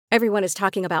Everyone is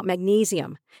talking about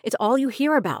magnesium. It's all you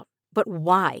hear about. But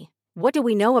why? What do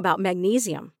we know about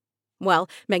magnesium? Well,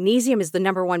 magnesium is the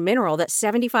number one mineral that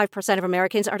 75% of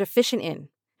Americans are deficient in.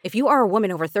 If you are a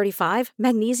woman over 35,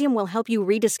 magnesium will help you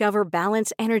rediscover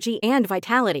balance, energy, and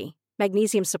vitality.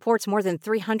 Magnesium supports more than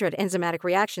 300 enzymatic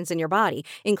reactions in your body,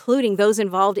 including those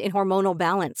involved in hormonal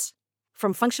balance.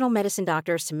 From functional medicine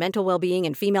doctors to mental well-being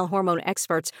and female hormone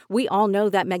experts, we all know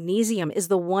that magnesium is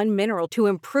the one mineral to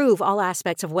improve all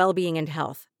aspects of well-being and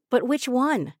health. But which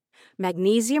one?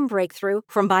 Magnesium Breakthrough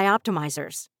from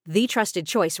Bioptimizers, the trusted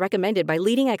choice recommended by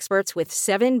leading experts with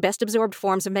 7 best-absorbed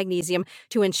forms of magnesium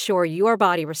to ensure your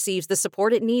body receives the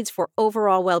support it needs for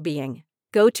overall well-being.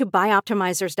 Go to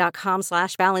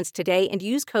bioptimizers.com/balance today and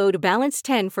use code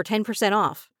BALANCE10 for 10%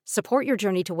 off. Support your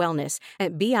journey to wellness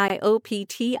at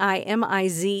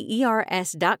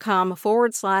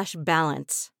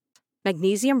bioptimizers.com/balance.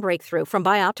 Magnesium Breakthrough from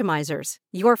Bioptimizers,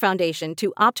 your foundation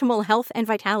to optimal health and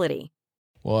vitality.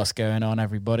 What's going on,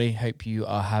 everybody? Hope you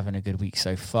are having a good week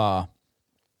so far.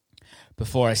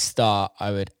 Before I start,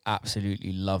 I would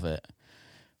absolutely love it.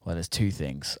 Well, there's 2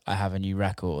 things. I have a new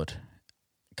record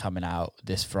coming out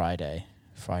this Friday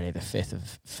the 5th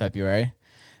of February,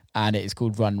 and it is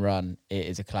called Run Run. It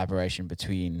is a collaboration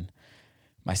between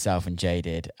myself and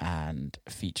Jaded and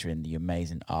featuring the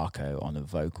amazing Arco on the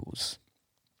vocals.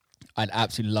 I'd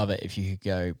absolutely love it if you could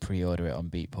go pre-order it on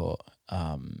Beatport.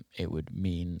 It would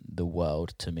mean the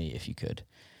world to me if you could.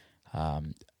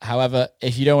 However,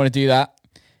 if you don't want to do that,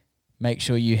 make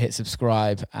sure you hit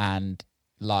subscribe and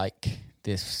like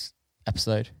this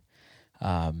episode,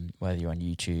 whether you're on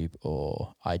YouTube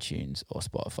or iTunes or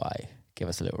Spotify. Give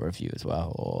us a little review as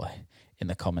well, or in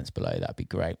the comments below. That'd be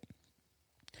great.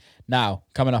 Now,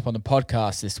 coming up on the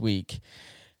podcast this week,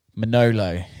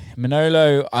 Manolo.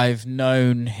 I've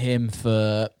known him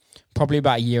for probably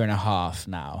about a year and a half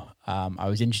now. I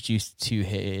was introduced to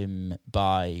him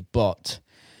by Bot.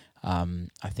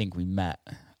 I think we met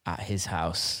at his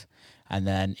house, and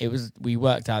then we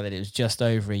worked out that it was just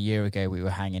over a year ago we were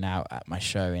hanging out at my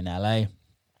show in LA,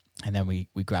 and then we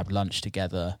grabbed lunch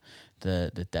together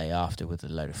the day after with a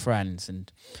load of friends. And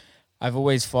I've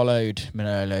always followed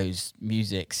Manolo's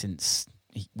music since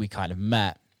we kind of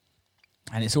met,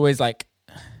 and it's always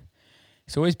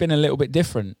been a little bit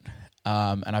different.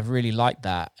 And I've really liked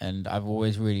that, and I've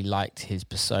always really liked his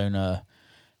persona,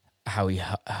 how he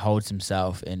holds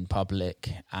himself in public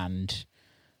and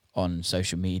on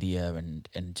social media, and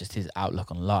just his outlook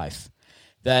on life.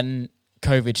 Then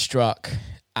COVID struck,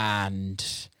 and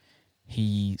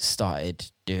he started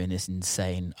doing this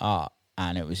insane art,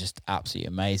 and it was just absolutely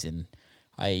amazing.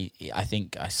 I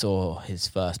think I saw his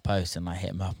first post, and I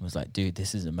hit him up and was like, dude,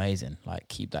 this is amazing. Like,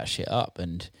 keep that shit up.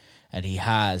 And he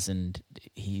has, and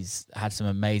he's had some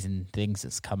amazing things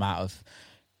that's come out of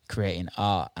creating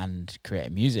art and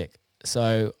creating music.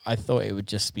 So I thought it would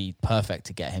just be perfect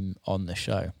to get him on the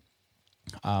show.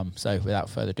 So without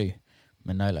further ado,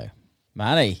 Manolo.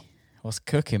 Manny, what's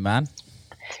cooking, man?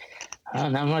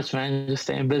 Not much, man. Just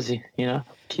staying busy,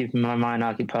 keeping my mind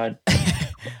occupied.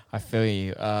 I feel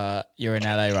you. You're in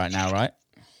LA right now, right?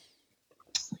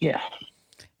 Yeah.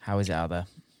 How is it out there?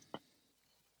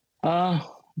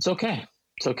 It's okay.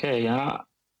 It's okay.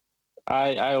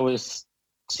 I always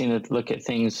seem to look at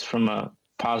things from a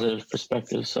positive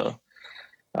perspective. So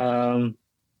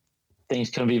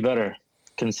things can be better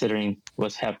considering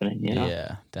what's happening,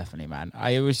 Yeah, definitely, man.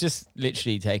 I was just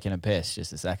literally taking a piss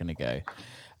just a second ago,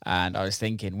 and I was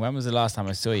thinking, when was the last time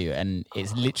I saw you? And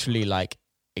it's literally like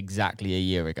exactly a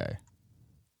year ago.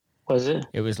 Was it?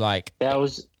 It was like that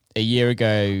was a year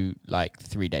ago, like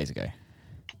 3 days ago.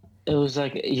 It was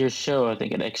like your show, I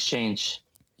think, at Exchange.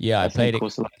 Yeah, I played it.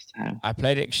 Was the last time. I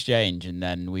played Exchange, and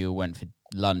then we all went for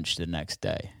lunch the next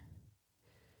day.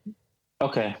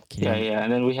 Okay. Yeah.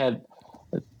 And then we had,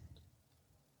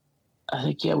 I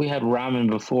think, we had ramen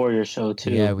before your show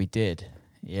too. Yeah, we did.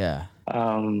 Yeah.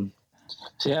 So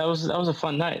yeah, that was a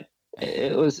fun night.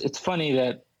 It's funny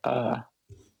that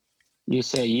you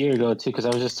say a year ago too, because I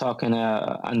was just talking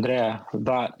to Andrea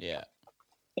about. Yeah.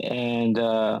 And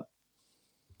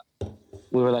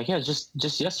we were like, yeah,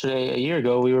 just yesterday, a year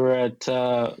ago, we were at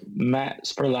Matt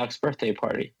Spurlock's birthday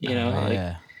party.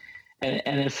 Yeah.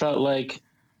 And it felt like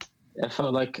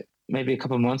maybe a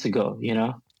couple months ago.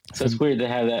 So it's weird to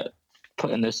have that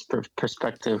put in this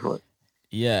perspective.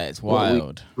 Yeah, it's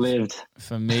wild. Lived.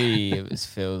 For me, it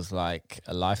feels like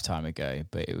a lifetime ago,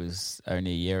 but it was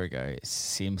only a year ago. It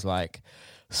seems like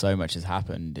so much has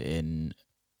happened in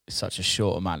such a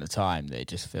short amount of time that it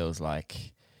just feels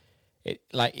like it.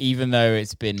 Like, even though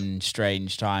it's been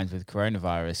strange times with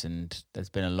coronavirus and there's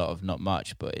been a lot of not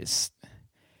much, but it's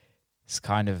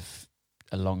kind of,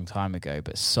 a long time ago,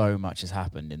 but so much has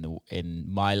happened in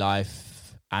my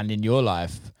life and in your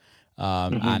life,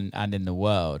 and in the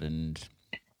world. And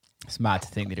it's mad to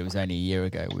think that it was only a year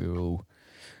ago we were all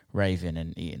raving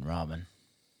and eating ramen.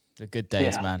 The good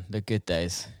days, man. The good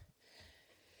days.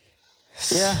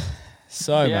 Yeah.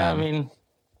 So, yeah, man. I mean,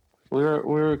 we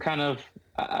were kind of.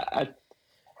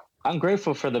 I'm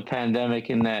grateful for the pandemic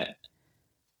in that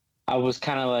I was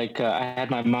kind of like I had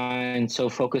my mind so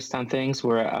focused on things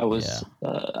where I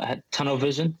had tunnel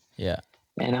vision. Yeah.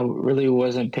 And I really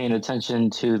wasn't paying attention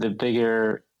to the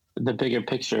bigger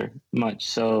picture much.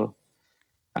 So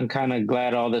I'm kind of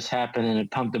glad all this happened and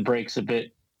it pumped the brakes a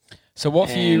bit. So what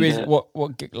for you is what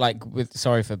like with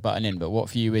sorry for butting in, but what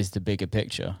for you is the bigger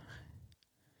picture?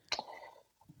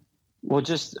 Well,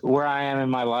 just where I am in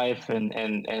my life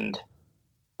and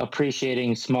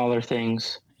appreciating smaller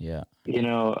things. Yeah. You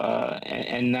know,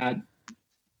 and not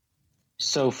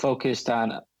so focused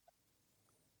on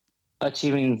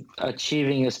achieving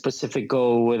a specific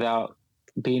goal without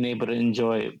being able to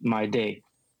enjoy my day.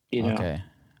 You know. Okay.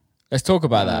 Let's talk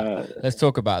about that. Let's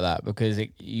talk about that because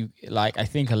I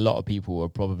think a lot of people are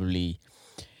probably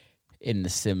in the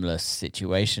similar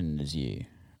situation as you.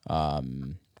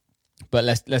 But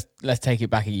let's take it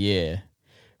back a year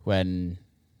when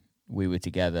we were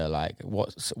together. Like,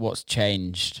 what's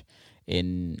changed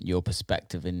in your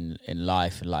perspective in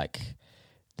life, like,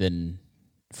 than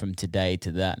from today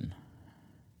to then?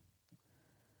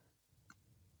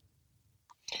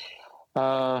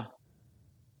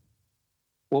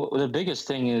 Well, the biggest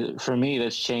thing for me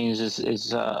that's changed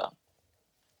is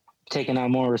taking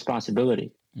on more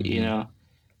responsibility. You know,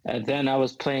 and then I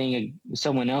was playing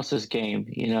someone else's game.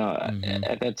 You know,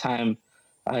 at that time,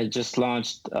 I just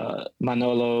launched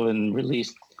Manolo and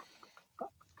released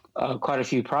quite a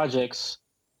few projects,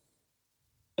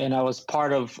 and I was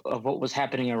part of what was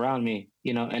happening around me.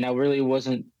 You know, and I really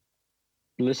wasn't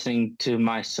listening to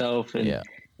myself and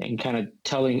kind of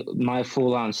telling my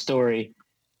full-on story.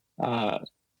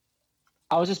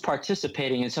 I was just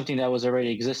participating in something that was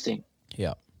already existing.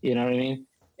 Yeah. You know what I mean?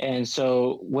 And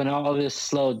so when all this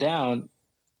slowed down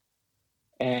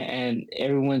and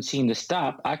everyone seemed to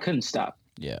stop, I couldn't stop.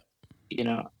 Yeah. You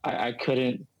know, I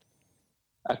couldn't.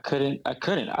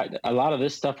 A lot of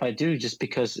this stuff I do just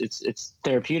because it's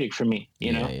therapeutic for me,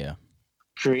 you know? Yeah.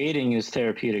 Creating is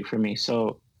therapeutic for me.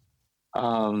 So,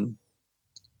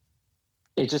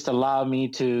 it just allowed me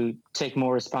to take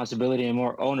more responsibility and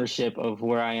more ownership of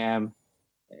where I am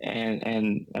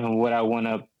and what I want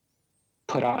to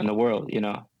put out in the world, you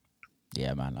know?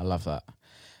 Yeah, man. I love that.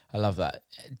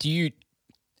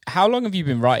 How long have you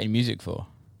been writing music for?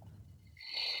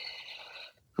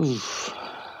 Oof.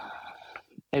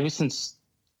 Maybe since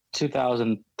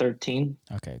 2013.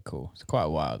 Okay, cool. It's quite a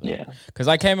while then. Yeah. Because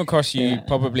I came across you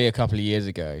probably a couple of years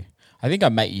ago. I think I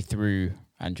met you through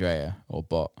Andrea or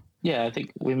Bot. Yeah, I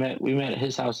think we met at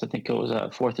his house. I think it was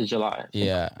 4th of July.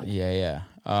 Yeah.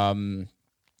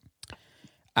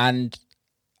 And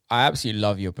I absolutely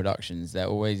love your productions. They're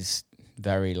always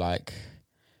very like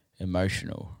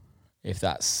emotional. If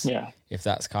that's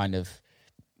kind of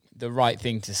the right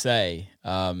thing to say.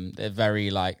 They're very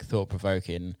like thought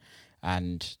provoking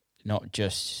and not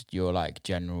just your like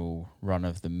general run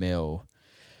of the mill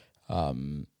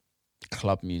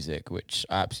club music, which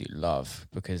I absolutely love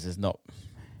because there's not,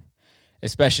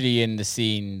 especially in the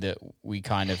scene that we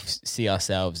kind of see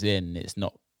ourselves in, it's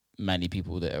not many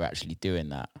people that are actually doing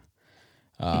that.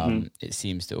 It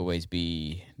seems to always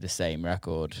be the same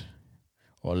record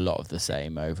or a lot of the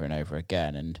same over and over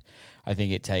again. And I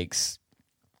think it's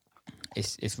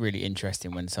really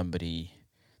interesting when somebody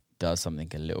does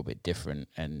something a little bit different.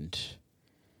 And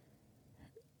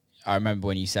I remember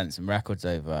when you sent some records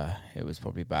over, it was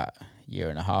probably about a year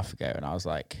and a half ago. And I was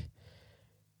like,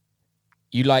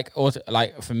 you like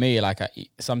for me, like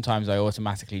sometimes I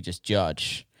automatically just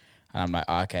judge. And I'm like,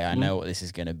 okay, I know what this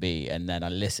is going to be. And then I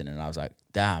listen and I was like,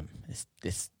 damn,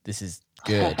 this is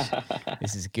good.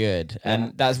 This is good. Yeah.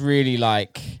 And that's really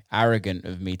like arrogant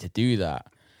of me to do that.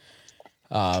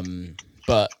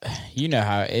 But you know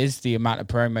how it is, the amount of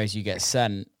promos you get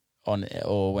sent on,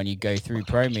 or when you go through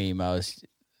promo emails,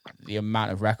 the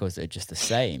amount of records that are just the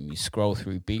same. You scroll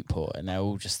through Beatport and they're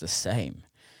all just the same.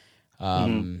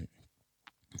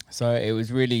 So it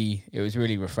was really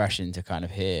refreshing to kind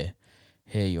of hear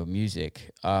your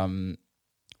music.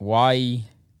 Why?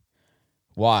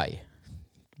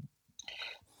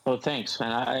 Well, thanks,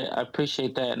 man. I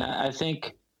appreciate that. And I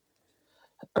think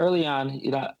early on,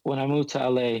 you know, when I moved to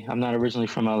LA, I'm not originally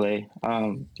from LA.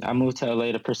 I moved to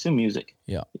LA to pursue music.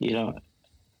 Yeah. You know,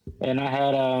 and I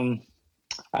had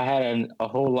a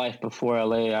whole life before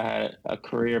LA. I had a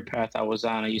career path I was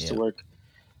on. I used to work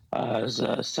as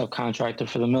a subcontractor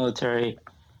for the military.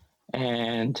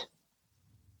 And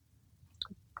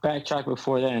backtrack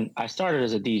before then, I started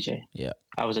as a DJ. Yeah.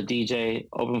 I was a DJ,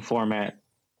 open format.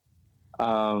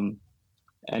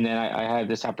 And then I had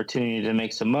this opportunity to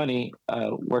make some money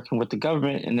working with the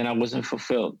government, and then I wasn't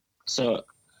fulfilled. So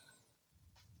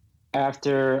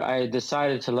after I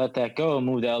decided to let that go and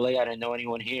move to LA, I didn't know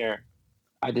anyone here.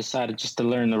 I decided just to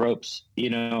learn the ropes,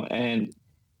 and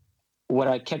what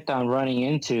I kept on running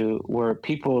into were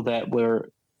people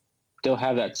they'll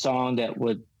have that song that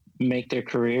would make their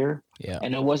career. Yeah.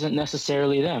 And it wasn't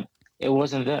necessarily them. It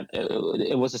wasn't them.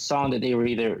 It was a song that they were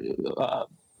either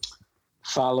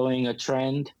following a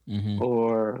trend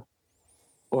or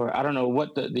I don't know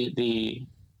what the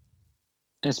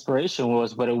inspiration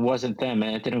was, but it wasn't them,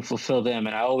 and it didn't fulfill them.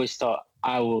 And I always thought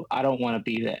I don't want to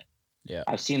be that. Yeah.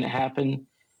 I've seen it happen,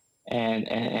 and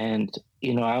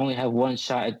I only have one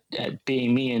shot at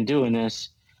being me and doing this.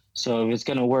 So if it's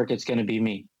gonna work, it's gonna be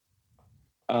me.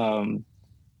 And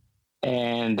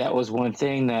that was one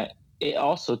thing that it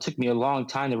also took me a long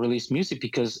time to release music,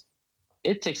 because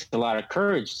it takes a lot of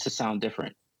courage to sound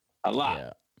different. A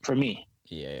lot for me.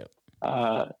 Yeah.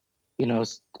 I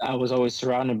was always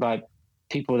surrounded by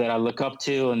people that I look up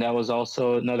to, and that was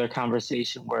also another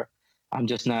conversation where I'm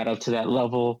just not up to that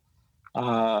level.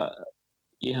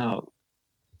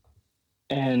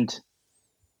 And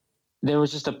there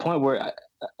was just a point where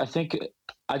I think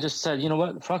I just said, you know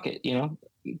what, fuck it.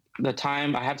 The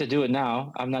time, I have to do it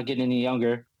now. I'm not getting any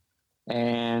younger,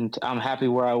 and I'm happy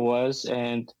where I was.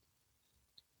 And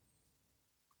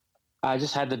I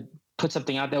just had to put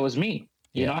something out that was me.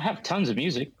 I have tons of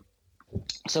music.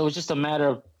 So it was just a matter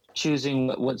of choosing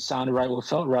what sounded right, what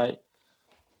felt right.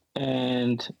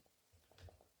 And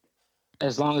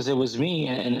as long as it was me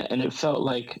and it felt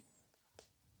like,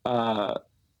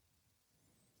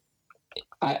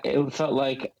 it felt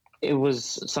like it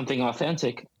was something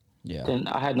authentic, then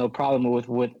I had no problem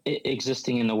with it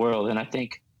existing in the world. And I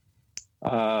think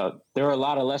there are a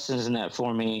lot of lessons in that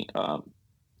for me.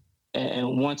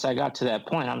 And once I got to that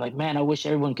point, I'm like, man, I wish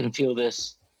everyone can feel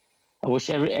this. I wish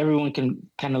everyone can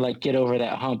kind of like get over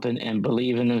that hump and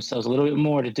believe in themselves a little bit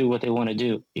more to do what they want to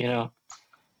do,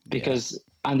 because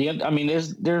on the other, I mean,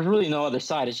 there's really no other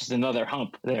side. It's just another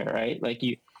hump there, right? Like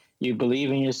you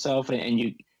believe in yourself and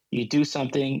you do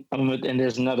something, and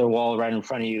there's another wall right in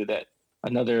front of you, that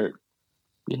another,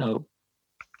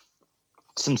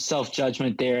 some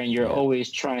self-judgment there, and you're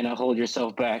always trying to hold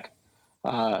yourself back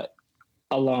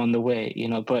along the way,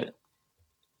 but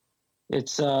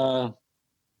it's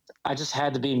I just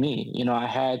had to be me.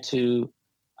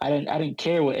 I didn't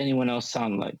care what anyone else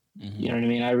sounded like. You know what I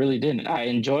mean? I really didn't. I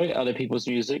enjoy other people's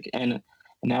music, and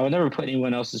I would never put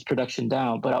anyone else's production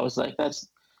down, but I was like, that's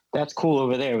cool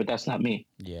over there, but that's not me.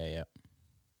 Yeah.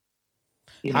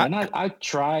 And I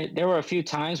tried. There were a few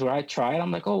times where I tried.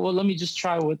 I'm like, oh, well, let me just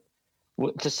try what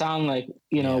to sound like,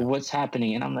 what's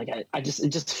happening. And I'm like, it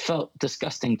just felt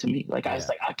disgusting to me. Like, I was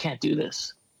like, I can't do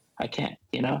this. I can't,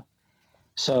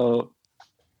 So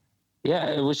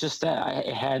yeah, it was just that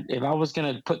if I was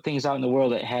going to put things out in the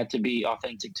world, it had to be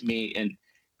authentic to me. And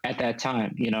at that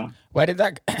time, Where did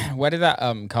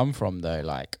that come from though?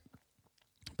 Like,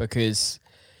 because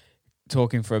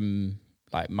talking from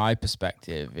like my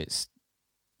perspective,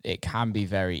 it can be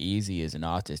very easy as an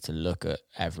artist to look at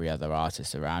every other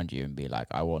artist around you and be like,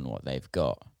 I want what they've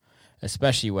got,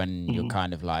 especially when you're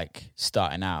kind of like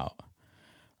starting out.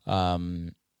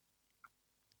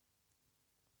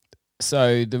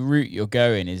 So the route you're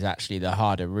going is actually the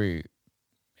harder route,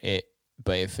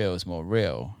 but it feels more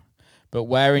real. But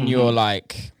where in your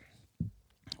like,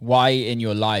 why in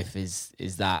your life is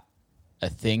that a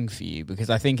thing for you?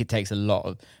 Because I think it takes a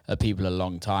lot of people a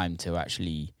long time to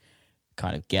actually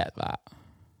kind of get that.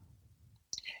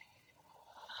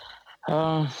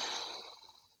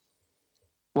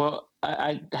 Well,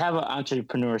 I have an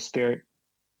entrepreneur spirit,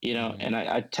 and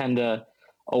I tend to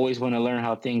always want to learn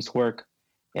how things work.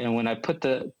 And when I put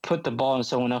the ball in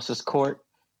someone else's court,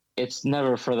 it's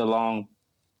never for the long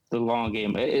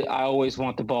game. I always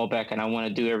want the ball back, and I want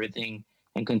to do everything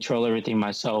and control everything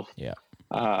myself. Yeah.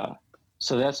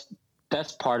 So that's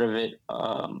part of it.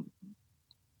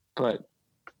 But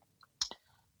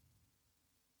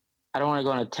I don't want to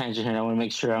go on a tangent here. I want to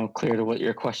make sure I'm clear to what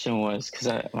your question was, because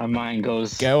my mind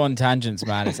goes. Go on tangents,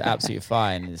 man. It's absolutely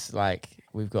fine. It's like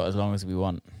we've got as long as we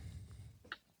want.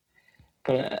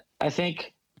 But I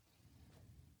think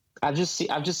I've just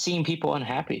seen people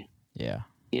unhappy. Yeah.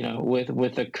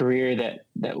 With a career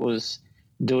that was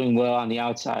doing well on the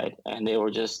outside, and they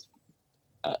were just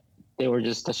a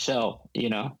shell.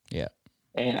 Yeah.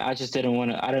 And I just didn't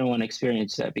want to. I didn't want to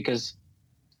experience that, because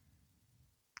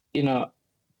you know,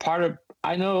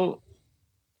 I know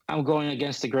I'm going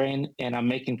against the grain and I'm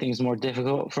making things more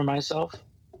difficult for myself,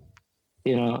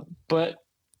 but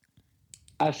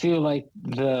I feel like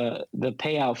the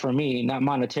payout for me, not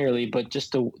monetarily, but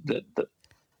just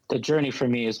the journey for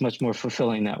me is much more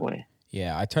fulfilling that way.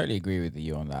 Yeah, I totally agree with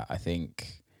you on that. I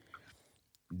think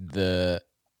the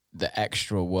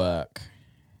extra work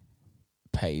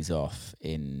pays off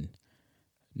in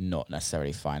not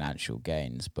necessarily financial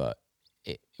gains, but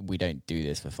we don't do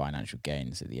this for financial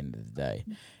gains at the end of the day.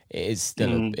 It is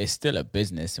still it's still a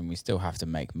business, and we still have to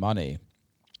make money,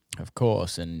 of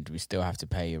course, and we still have to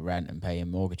pay your rent and pay your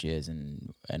mortgages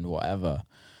and whatever.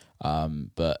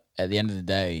 But at the end of the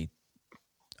day,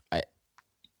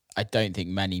 I don't think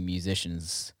many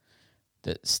musicians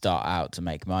that start out to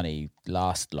make money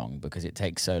last long, because it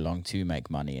takes so long to make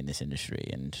money in this industry.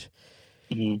 And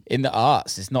in the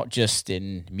arts, it's not just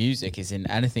in music, it's in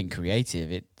anything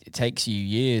creative. It takes you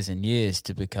years and years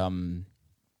to become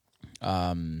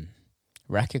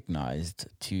recognized,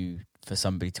 for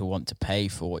somebody to want to pay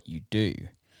for what you do.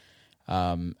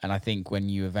 And I think when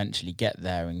you eventually get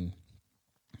there,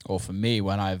 or for me,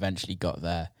 when I eventually got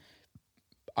there,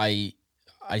 I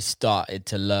started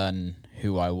to learn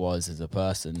who I was as a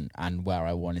person and where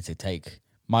I wanted to take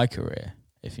my career,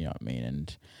 if you know what I mean.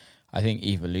 And I think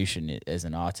evolution as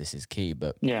an artist is key.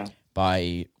 But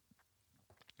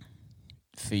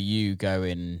for you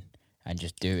going and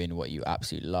just doing what you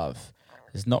absolutely love,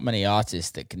 there's not many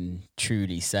artists that can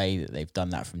truly say that they've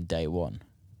done that from day one.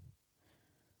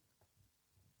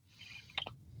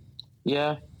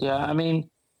 Yeah. I mean,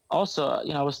 also,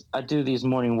 I do these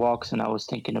morning walks, and I was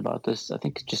thinking about this, I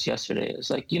think just yesterday. It's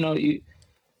like, you're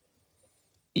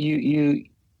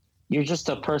just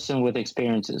a person with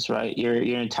experiences, right? Your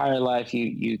entire life,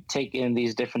 you take in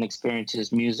these different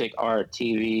experiences: music, art,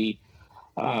 TV,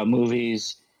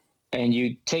 movies, and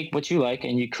you take what you like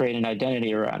and you create an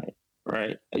identity around it,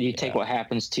 right? You take what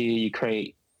happens to you, you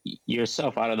create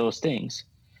yourself out of those things.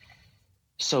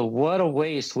 So what a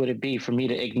waste would it be for me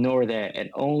to ignore that and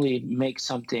only make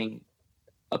something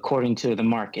according to the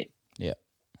market? Yeah.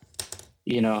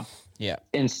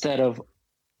 Instead of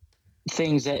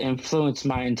things that influence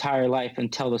my entire life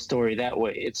and tell the story that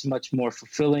way. It's much more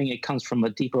fulfilling. It comes from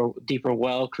a deeper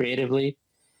well creatively.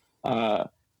 And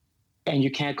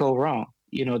you can't go wrong.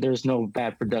 There's no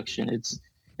bad production.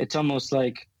 It's almost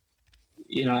like,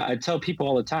 I tell people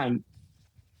all the time,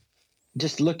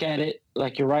 just look at it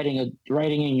like you're writing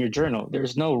in your journal.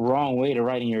 There's no wrong way to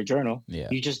write in your journal. Yeah.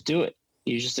 You just do it.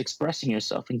 You're just expressing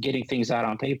yourself and getting things out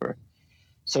on paper.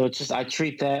 So it's just, I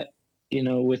treat that,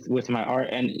 with my art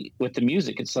and with the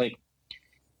music. It's like,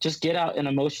 just get out an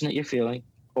emotion that you're feeling,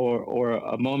 or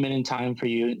a moment in time for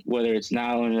you, whether it's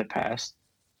now or in the past,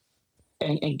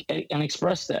 and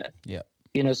express that. Yeah.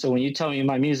 So when you tell me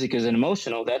my music is an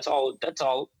emotional, that's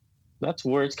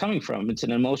where it's coming from. It's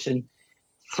an emotion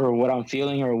for what I'm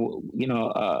feeling, or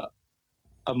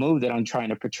a mood that I'm trying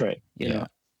to portray. You know.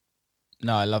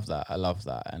 No, I love that.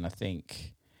 And I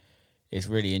think it's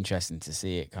really interesting to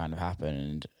see it kind of happen.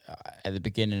 And at the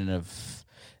beginning of,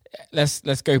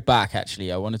 let's go back.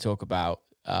 Actually, I want to talk about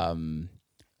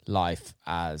life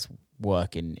as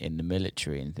work in the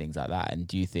military and things like that. And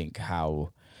do you think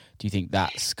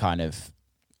that's kind of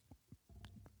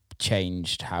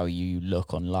changed how you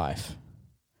look on life?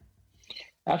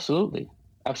 Absolutely.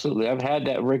 I've had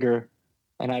that rigor,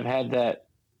 and I've had that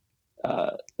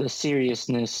the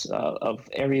seriousness of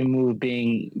every move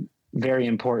being very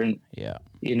important. Yeah.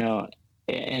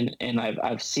 And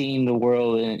I've seen the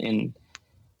world in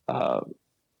a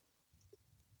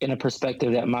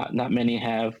perspective that not many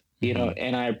have.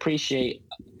 And I appreciate.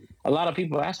 A lot of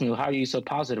people ask me, well, how are you so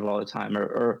positive all the time?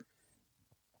 Or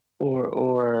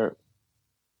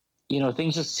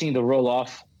things just seem to roll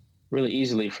off really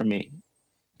easily for me.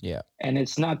 Yeah. And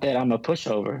it's not that I'm a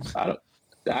pushover.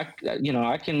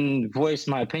 I can voice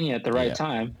my opinion at the right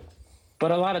time,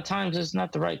 but a lot of times it's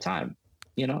not the right time.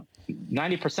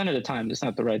 90% of the time it's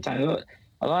not the right time.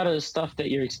 A lot of the stuff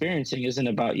that you're experiencing isn't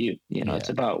about you. It's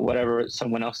about whatever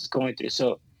someone else is going through.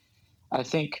 So I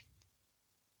think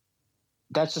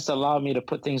that's just allowed me to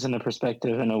put things into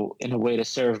perspective in a way to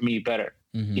serve me better.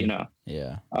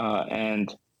 Yeah.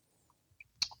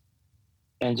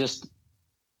 And just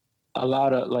allow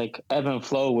to like ebb and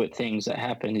flow with things that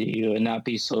happen to you, and not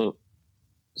be so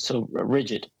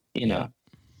rigid.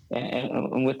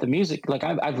 And with the music, like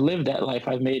I've lived that life.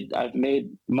 I've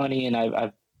made money, and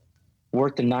I've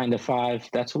worked a 9 to 5.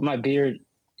 That's what my beard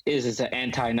is an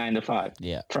anti 9 to 5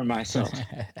 for myself.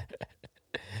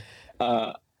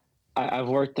 I've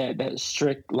worked that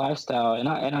strict lifestyle, and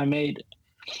I made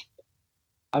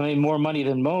I made more money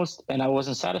than most, and I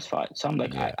wasn't satisfied. So I'm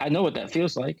like, Yeah. I know what that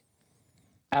feels like.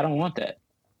 I don't want that,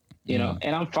 Mm.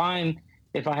 and I'm fine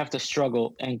if I have to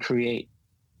struggle and create,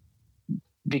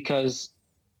 because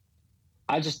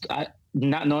I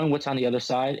not knowing what's on the other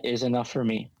side is enough for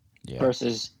me, Yeah.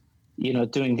 versus,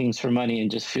 doing things for money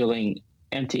and just feeling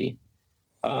empty.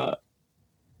 Uh,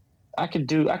 I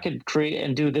could create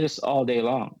and do this all day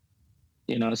long.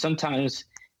 Sometimes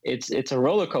it's a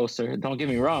roller coaster. Don't get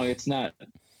me wrong. It's not,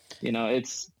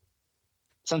 it's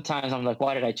sometimes I'm like,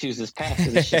 why did I choose this path?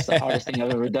 Because it's just the hardest thing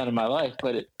I've ever done in my life.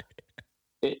 But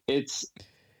it's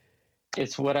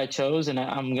what I chose, and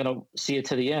I'm gonna see it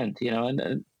to the end.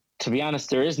 And to be honest,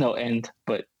 there is no end,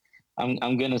 but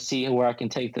I'm gonna see where I can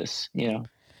take this.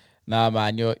 No,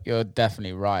 man, you're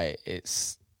definitely right.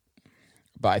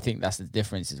 But I think that's the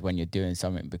difference, is when you're doing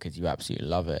something because you absolutely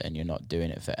love it and you're not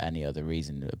doing it for any other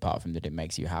reason apart from that it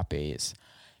makes you happy.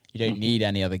 You don't need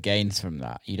any other gains from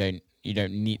that. You don't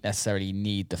necessarily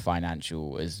need the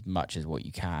financial as much as what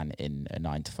you can in a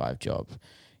 9-to-5 job.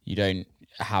 You don't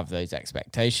have those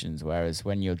expectations. Whereas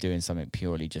when you're doing something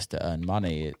purely just to earn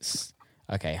money, it's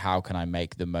okay, how can I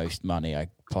make the most money I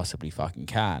possibly fucking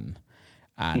can?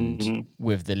 And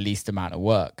with the least amount of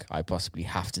work I possibly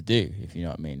have to do, if you know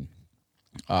what I mean.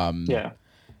 Yeah.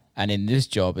 And in this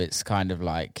job, it's kind of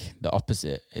like the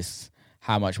opposite. It's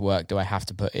how much work do I have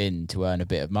to put in to earn a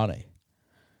bit of money?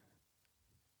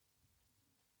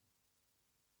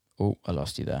 Oh, I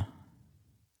lost you there.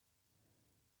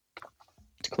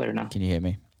 It's clear now. Can you hear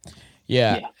me?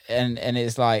 Yeah. And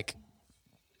it's like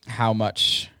how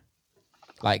much,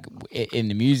 like in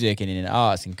the music and in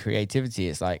arts and creativity,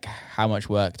 it's like how much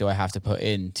work do I have to put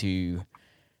in to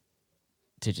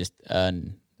just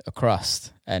earn a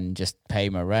crust and just pay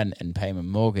my rent and pay my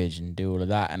mortgage and do all of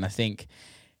that. And I think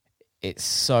it's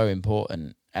so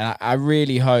important. And I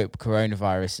really hope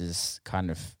coronavirus has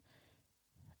kind of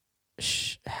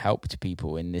helped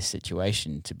people in this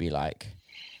situation to be like,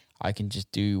 I can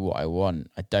just do what I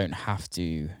want. I don't have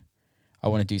to. I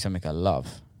want to do something I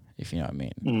love, if you know what I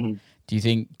mean. Mm-hmm.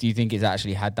 Do you think it's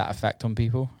actually had that effect on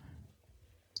people?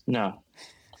 No,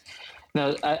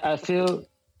 I feel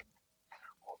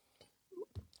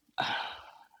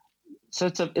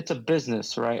so. It's a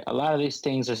business, right? A lot of these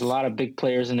things, there's a lot of big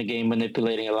players in the game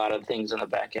manipulating a lot of things on the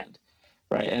back end,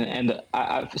 right? And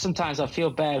I sometimes I feel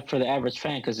bad for the average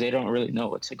fan because they don't really know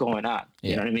what's going on.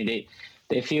 You know what I mean?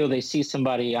 They feel they see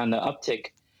somebody on the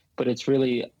uptick, but it's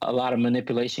really a lot of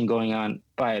manipulation going on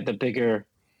by the bigger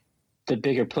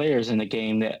players in the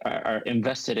game that are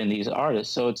invested in these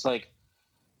artists. So it's like,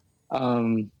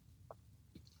 I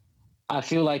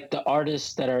feel like the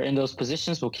artists that are in those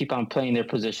positions will keep on playing their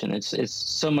position. It's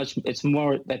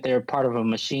more that they're part of a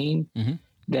machine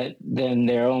than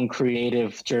their own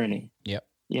creative journey. Yep.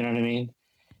 You know what I mean?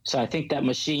 So I think that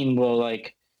machine will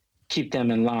like keep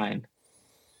them in line.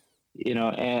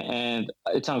 And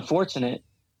it's unfortunate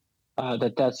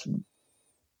that that's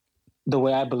the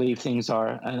way I believe things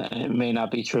are, and it may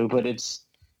not be true, but it's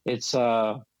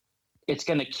going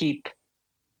to keep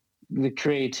the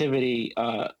creativity.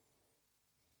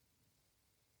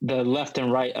 The left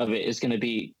and right of it is going to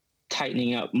be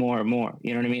tightening up more and more.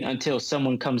 You know what I mean? Until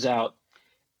someone comes out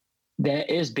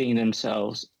that is being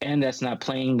themselves and that's not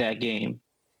playing that game.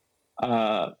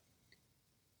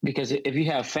 Because if you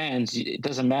have fans, it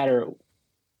doesn't matter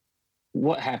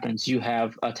what happens. You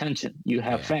have attention. You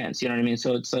have fans. You know what I mean?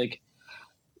 So it's like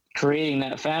creating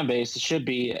that fan base. It should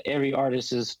be every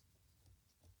artist's,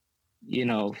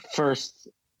 first,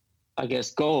 I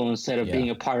guess, goal, instead of being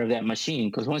a part of that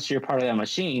machine. Because once you're a part of that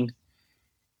machine,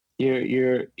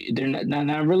 they're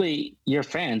not really your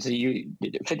fans.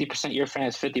 50% your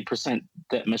fans, 50%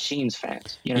 that machine's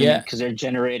fans. You know what I mean? Because they're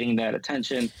generating that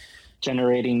attention,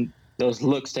 generating those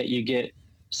looks that you get.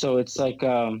 So it's like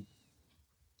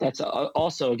that's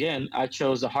also, again, I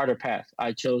chose a harder path.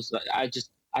 I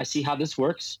see how this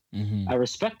works. I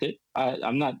respect it.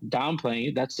 I'm not downplaying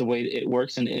it. That's the way it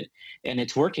works, and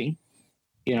it's working.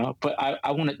 But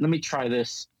I want to, let me try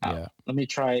this out. Let me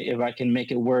try if I can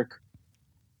make it work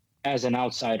as an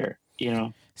outsider,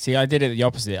 See, I did it the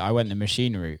opposite. I went the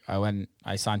machine route.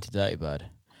 I signed to Dirty Bird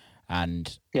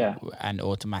and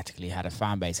automatically had a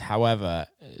fan base. However,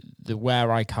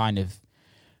 where I kind of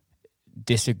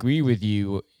disagree with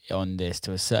you on this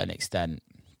to a certain extent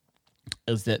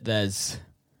is that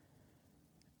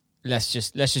let's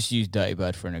just use Dirty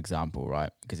Bird for an example,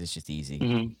 right? Because it's just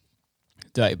easy.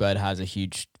 Dirty Bird has a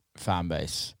huge fan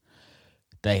base.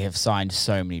 They have signed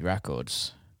so many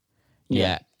records.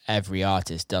 Yet every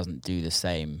artist doesn't do the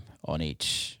same on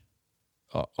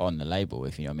the label,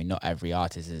 if you know what I mean. Not every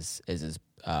artist is as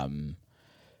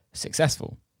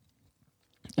successful.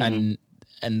 and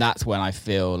that's when I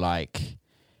feel like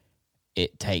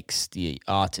it takes the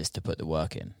artist to put the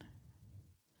work in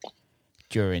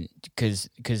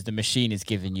because the machine is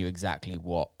giving you exactly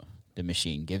what the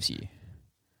machine gives you.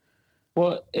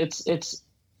 Well, it's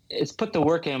put the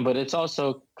work in, but it's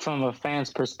also from a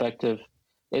fan's perspective.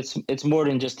 It's more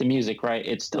than just the music, right?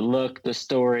 It's the look, the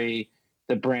story,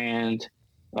 the brand,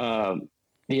 the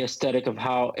aesthetic of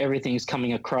how everything's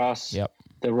coming across. Yep.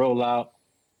 The rollout.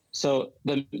 So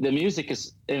the music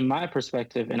is, in my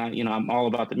perspective, and I'm all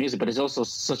about the music, but it's also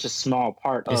such a small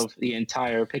part of the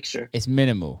entire picture. It's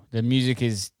minimal. The music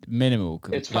is minimal.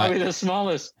 It's probably the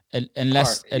smallest.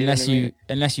 Unless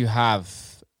you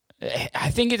have, I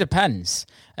think it depends.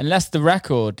 Unless the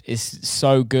record is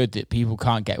so good that people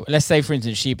can't get. Let's say, for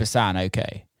instance, Sheba San,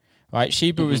 OK, right?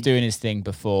 Sheba was doing his thing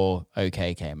before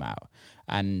OK came out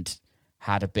and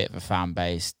had a bit of a fan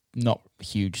base, not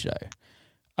huge though.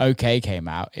 OK came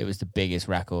out, it was the biggest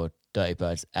record Dirty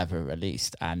Bird's ever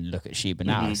released, and look at Sheba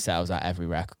now, it sells out every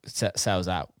record, sells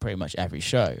out pretty much every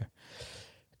show.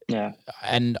 Yeah,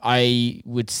 and I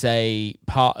would say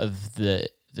part of the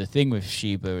thing with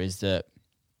Sheba is that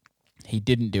he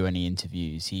didn't do any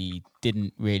interviews. He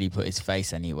didn't really put his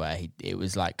face anywhere. It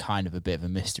was like kind of a bit of a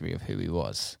mystery of who he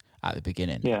was at the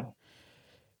beginning. Yeah.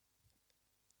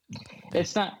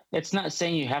 It's not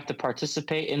saying you have to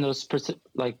participate in those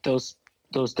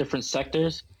different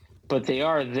sectors, but they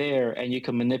are there, and you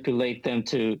can manipulate them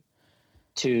to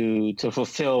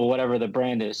fulfill whatever the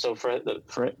brand is. So for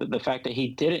the fact that he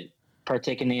didn't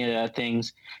partake in any of that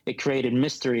things, it created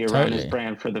mystery around his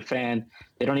brand for the fan.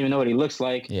 They don't even know what he looks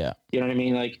like. Yeah, you know what I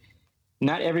mean. Like,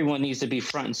 not everyone needs to be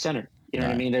front and center. You know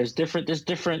what I mean. There's different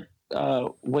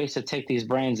ways to take these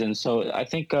brands in. So I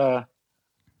think I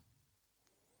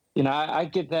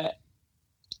get that.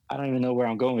 I don't even know where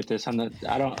I'm going with this. I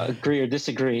don't agree or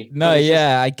disagree. No,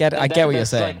 yeah, I get what you're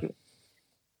saying.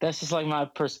 That's just like my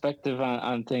perspective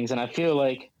on things, and I feel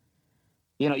like,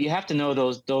 you have to know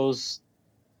those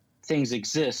things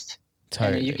exist,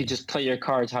 and then you can just play your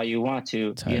cards how you want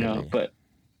to, But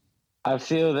I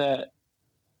feel that,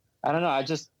 I don't know. I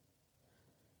just,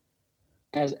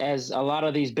 as a lot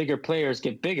of these bigger players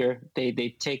get bigger,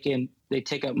 they take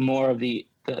up more of the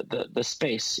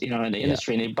space, in the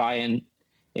industry, and they buy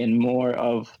in more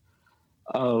of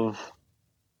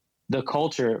the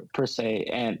culture per se.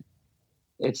 And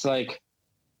it's like,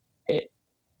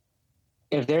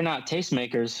 if they're not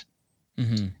tastemakers,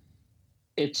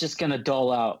 it's just going to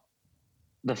dull out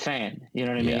the fan. You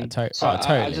know what I mean?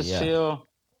 Totally, I just feel,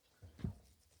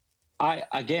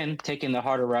 again, taking the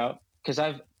harder route, because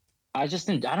I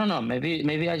don't know,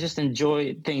 maybe I just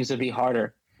enjoy things to be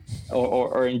harder,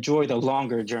 or enjoy the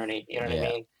longer journey. You know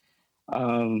what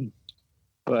I mean?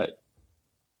 But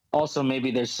also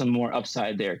maybe there's some more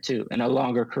upside there too, and a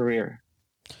longer career.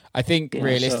 I think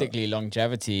realistically,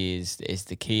 longevity is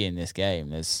the key in this game.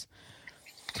 There's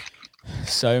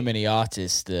so many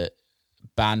artists that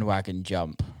bandwagon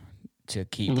jump to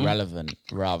keep relevant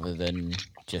rather than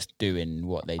just doing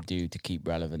what they do to keep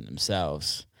relevant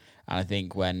themselves. And I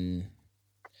think I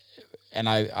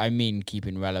mean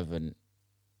keeping relevant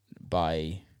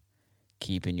by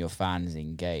keeping your fans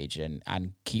engaged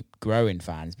and keep growing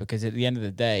fans, because at the end of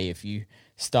the day, if you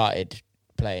started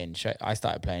playing I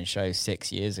started playing shows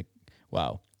 6 years ago,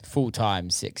 well, full time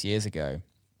 6 years ago.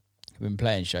 I've been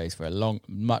playing shows for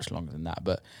much longer than that,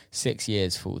 but 6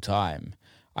 years full time.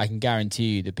 I can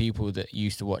guarantee you the people that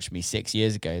used to watch me 6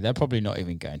 years ago, they're probably not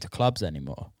even going to clubs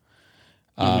anymore.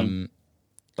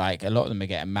 Like, a lot of them are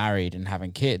getting married and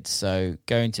having kids, so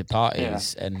going to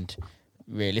parties and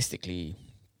realistically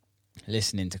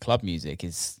listening to club music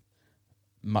is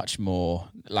much more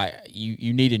like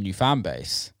you need a new fan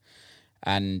base.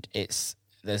 And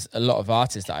there's a lot of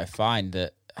artists that I find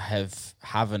that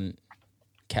haven't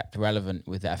kept relevant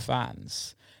with their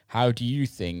fans. How do you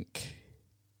think,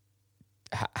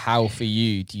 how for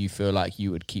you do you feel like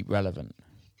you would keep relevant?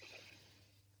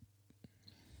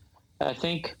 I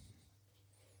think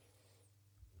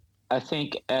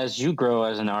as you grow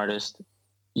as an artist,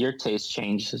 your taste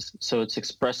changes. So it's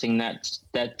expressing that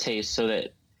taste, so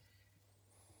that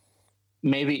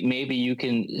maybe you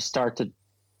can start to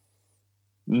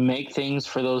make things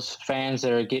for those fans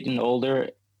that are getting older.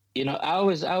 I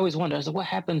always wonder, what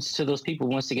happens to those people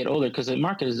once they get older? Because the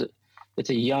market it's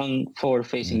a young,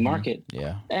 forward-facing market.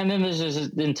 Yeah. And then there's this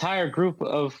entire group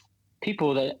of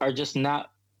people that are just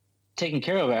not taken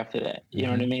care of after that. You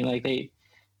know what I mean? Like,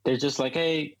 they're just like,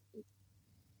 hey,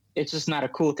 it's just not a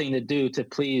cool thing to do to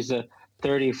please a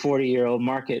 30, 40-year-old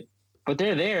market. But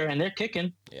they're there and they're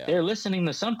kicking. Yeah. They're listening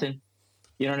to something.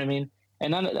 You know what I mean?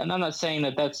 And I'm not saying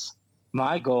that that's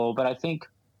my goal, but I think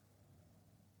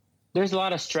there's a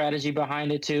lot of strategy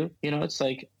behind it too. You know, it's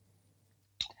like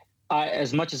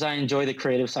as much as I enjoy the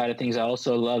creative side of things, I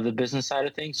also love the business side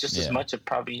of things just as much, if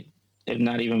probably, if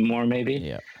not even more,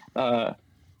 maybe. Yeah.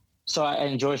 So I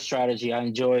enjoy strategy. I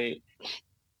enjoy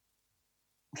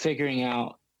figuring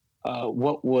out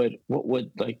what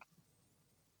would like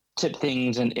tip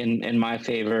things in my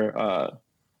favor.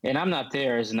 And I'm not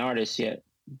there as an artist yet,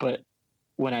 but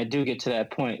when I do get to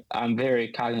that point, I'm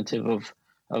very cognitive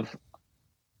of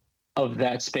of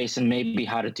that space and maybe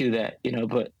how to do that, you know.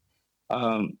 But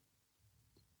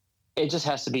it just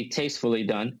has to be tastefully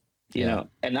done, you know.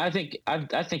 And I think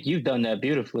you've done that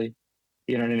beautifully.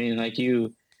 You know what I mean? Like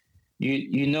you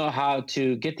know how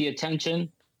to get the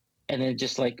attention and then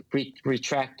just like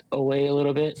retract away a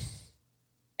little bit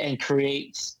and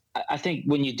create. I think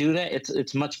when you do that,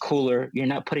 it's much cooler. You're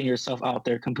not putting yourself out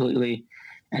there completely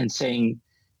and saying,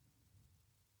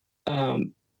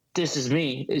 this is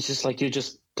me. It's just like you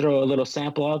just throw a little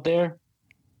sample out there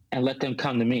and let them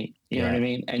come to me. You know what I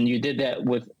mean? And you did that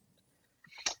with,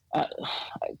 I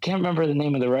can't remember the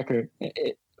name of the record,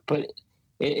 but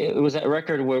it was that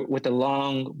record with the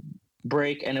long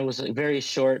break, and it was very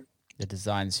short. The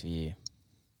Designs for You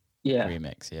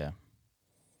remix, yeah.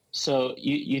 So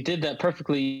you did that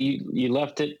perfectly. You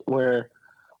left it where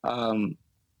I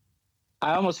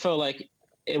almost felt like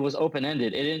it was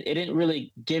open-ended. It didn't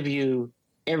really give you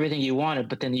everything you wanted,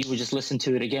 but then you would just listen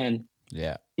to it again.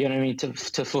 Yeah. You know what I mean?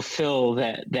 To fulfill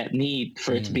that need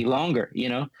for it to be longer, you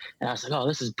know? And I was like, oh,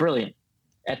 this is brilliant.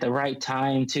 At the right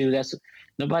time too.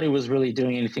 Nobody was really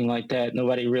doing anything like that.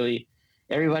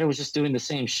 Everybody was just doing the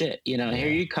same shit, you know? And here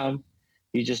you come,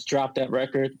 you just drop that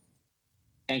record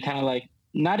and kind of like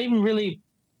not even really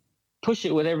push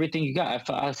it with everything you got.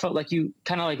 I felt like you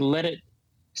kind of like let it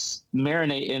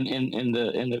marinate in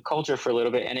the culture for a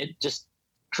little bit, and it just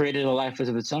created a life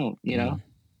of its own, you know?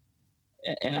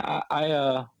 And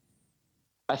I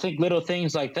think little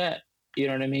things like that, you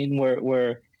know what I mean,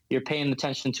 where you're paying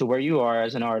attention to where you are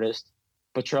as an artist,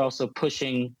 but you're also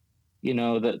pushing, you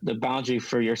know, the boundary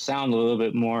for your sound a little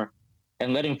bit more,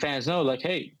 and letting fans know, like,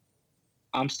 hey,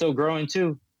 I'm still growing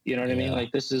too. You know what I mean?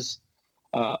 Like, this is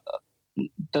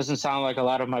doesn't sound like a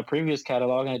lot of my previous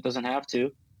catalog, and it doesn't have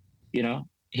to. You know,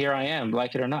 here I am,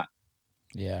 like it or not.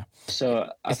 Yeah.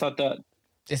 So I thought that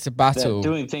it's a battle.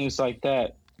 Doing things like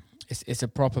that. It's a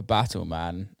proper battle,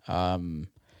 man. I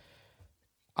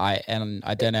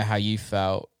don't know how you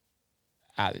felt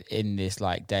in this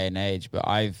like day and age, but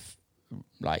I've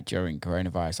like during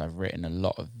coronavirus, I've written a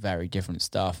lot of very different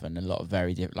stuff and a lot of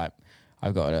very different. Like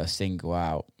I've got a single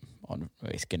out on.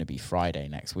 It's going to be Friday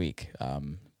next week,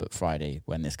 but Friday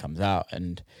when this comes out,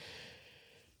 and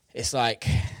it's like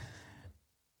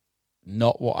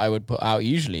not what I would put out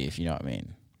usually, if you know what I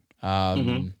mean.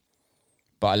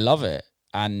 But I love it,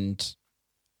 and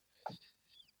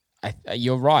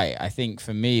you're right. I think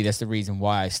for me, that's the reason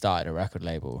why I started a record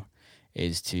label,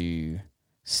 is to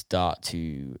start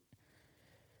to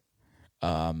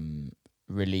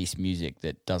release music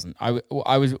that doesn't. I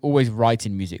was always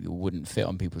writing music that wouldn't fit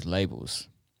on people's labels,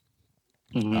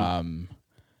 and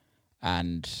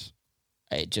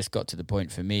it just got to the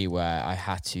point for me where I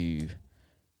had to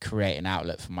create an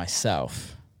outlet for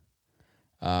myself,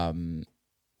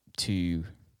 to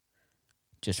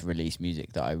just release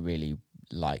music that I really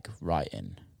like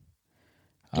writing.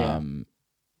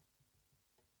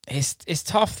 It's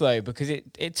tough though, because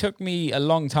it took me a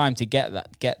long time to get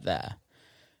there,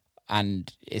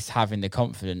 and it's having the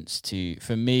confidence to.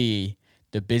 For me,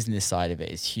 the business side of it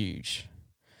is huge,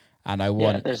 and I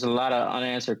want. There's a lot of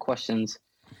unanswered questions.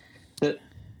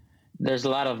 There's a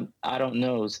lot of I don't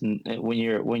knows when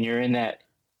you're in that,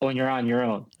 when you're on your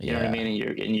own. You know what I mean, and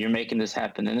you're making this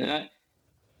happen, and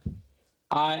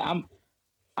I'm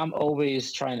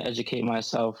always trying to educate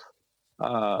myself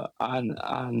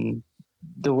on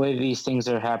the way these things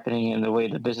are happening and the way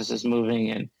the business is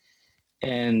moving,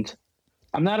 and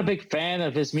I'm not a big fan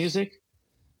of his music,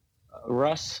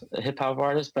 Russ, a hip hop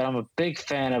artist, but I'm a big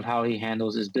fan of how he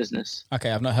handles his business.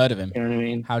 Okay, I've not heard of him. You know what I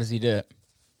mean? How does he do it?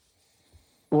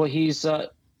 Well, he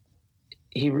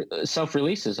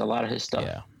self-releases a lot of his stuff.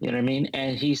 Yeah. You know what I mean?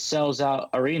 And he sells out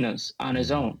arenas on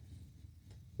his own,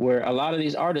 where a lot of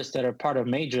these artists that are part of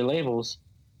major labels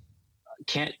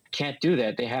can't do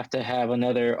that. They have to have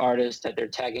another artist that they're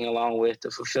tagging along with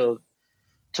to fulfill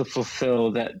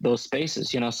those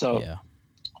spaces, you know? So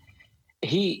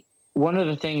one of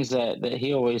the things that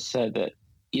he always said, that,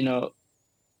 you know,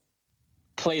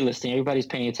 playlisting, everybody's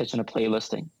paying attention to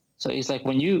playlisting. So he's like,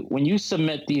 when you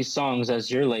submit these songs as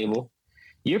your label,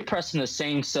 you're pressing the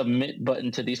same submit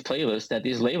button to these playlists that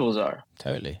these labels are.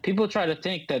 Totally. People try to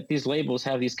think that these labels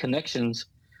have these connections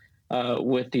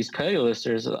with these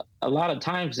playlisters, a lot of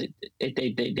times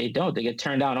they don't. They get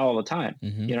turned down all the time.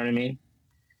 Mm-hmm. You know what I mean?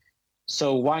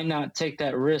 So why not take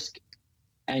that risk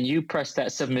and you press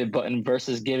that submit button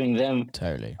versus giving them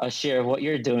Totally a share of what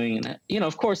you're doing? And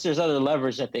of course, there's other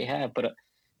leverage that they have, but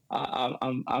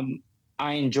I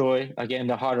enjoy, again,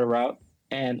 the harder route,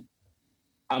 and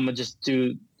I'm gonna just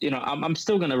do. I'm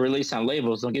still gonna release on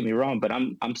labels. Don't get me wrong, but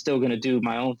I'm still gonna do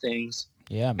my own things.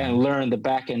 Yeah, man. And learn the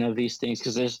back end of these things,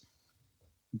 because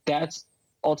that's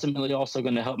ultimately also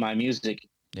going to help my music.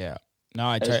 Yeah. No,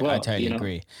 I well, totally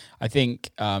agree. I think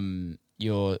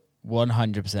you're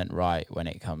 100% right when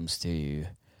it comes to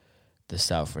the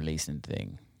self-releasing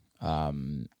thing.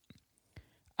 And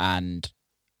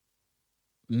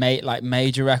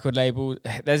major record label,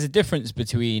 there's a difference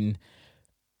between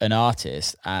an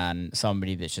artist and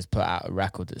somebody that's just put out a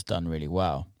record that's done really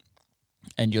well.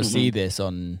 And you'll see this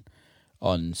on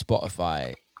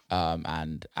Spotify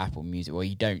and Apple Music. Well,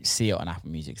 you don't see it on Apple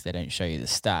Music because they don't show you the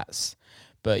stats,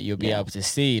 but you'll be able to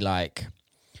see like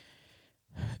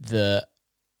the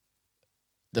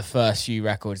first few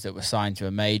records that were signed to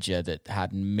a major that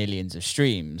had millions of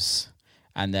streams,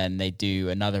 and then they do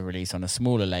another release on a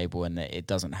smaller label and it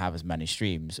doesn't have as many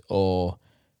streams, or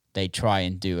they try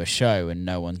and do a show and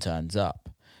no one turns up.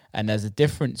 And there's a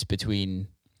difference between.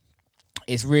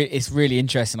 It's really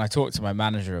interesting. I talk to my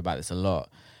manager about this a lot,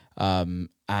 and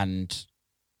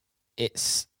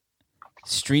it's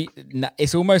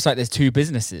almost like there's two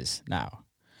businesses now.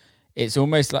 It's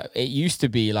almost like it used to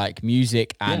be like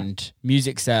music and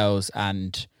music sales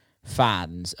and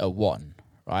fans are one,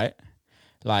 right?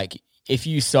 Like if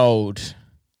you sold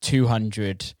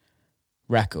 200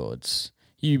 records,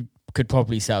 you could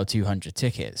probably sell 200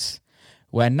 tickets.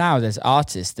 Where now there's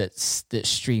artists that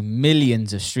stream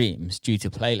millions of streams due to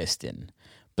playlisting,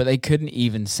 but they couldn't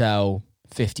even sell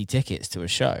 50 tickets to a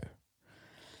show.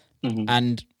 Mm-hmm.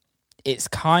 And it's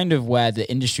kind of where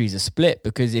the industries are split,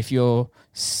 because if you're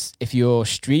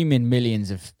streaming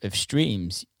millions of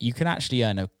streams, you can actually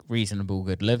earn a reasonable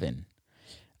good living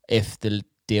if the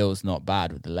deal's not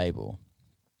bad with the label,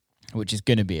 which is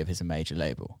going to be if it's a major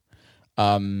label.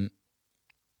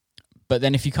 But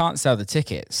then if you can't sell the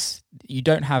tickets, you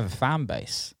don't have a fan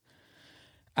base.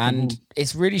 And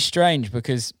it's really strange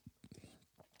because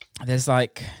there's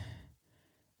like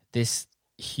this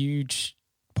huge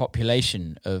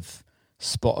population of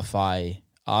Spotify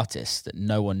artists that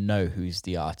no one know who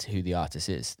the artist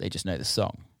is. They just know the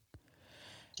song.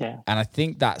 Yeah. And I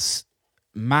think that's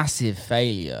massive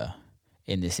failure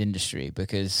in this industry,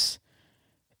 because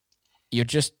you're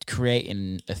just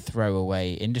creating a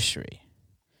throwaway industry.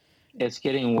 It's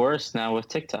getting worse now with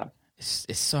TikTok.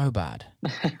 It's so bad.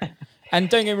 And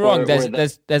don't get me wrong,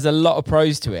 there's a lot of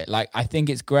pros to it. Like, I think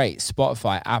it's great.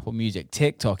 Spotify, Apple Music,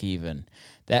 TikTok even.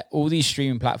 That all these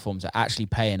streaming platforms are actually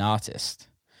paying artists.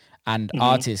 And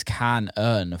artists can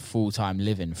earn a full-time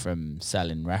living from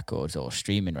selling records or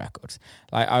streaming records.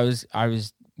 Like I was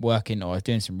working, or I was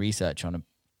doing some research on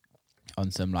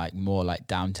some like more like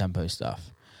down tempo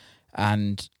stuff.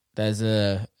 And there's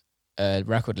a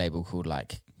record label called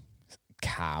like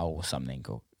Cow or something,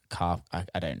 or Car,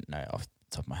 I don't know off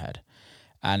the top of my head.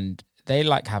 And they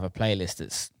like have a playlist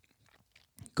that's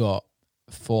got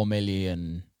 4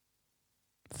 million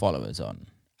followers on,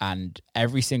 and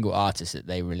every single artist that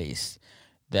they release,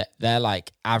 they're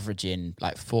like averaging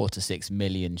like 4 to 6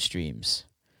 million streams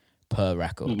per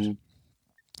record.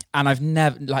 And I've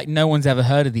never, like, no one's ever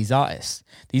heard of these artists.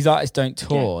 These artists don't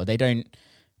tour, they don't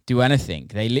do anything.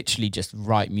 They literally just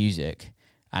write music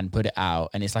and put it out,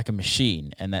 and it's like a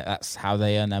machine, and that's how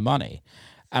they earn their money.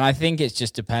 And I think it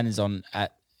just depends on,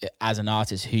 as an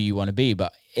artist, who you want to be.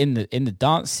 But in the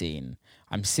dance scene,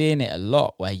 I'm seeing it a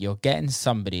lot where you're getting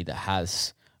somebody that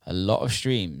has a lot of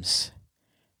streams,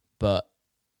 but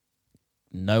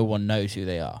no one knows who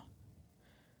they are.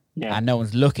 Yeah. And no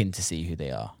one's looking to see who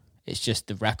they are. It's just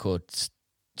the record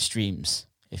streams,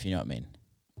 if you know what I mean.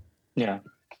 Yeah.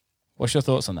 What's your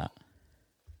thoughts on that?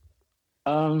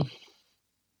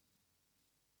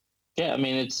 Yeah, I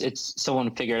mean, it's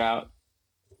someone figured out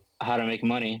how to make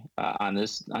money on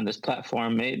this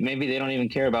platform. Maybe they don't even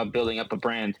care about building up a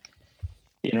brand.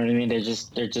 You know what I mean?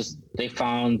 They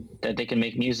found that they can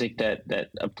make music that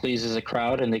pleases a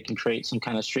crowd, and they can create some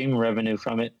kind of stream revenue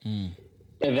from it.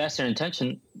 If that's their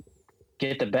intention,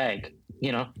 get the bag.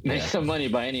 Make some money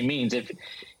by any means.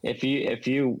 If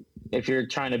you're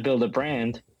trying to build a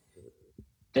brand,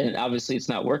 then obviously it's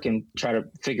not working. Try to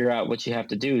figure out what you have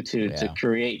to do to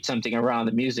create something around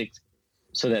the music,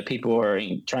 so that people are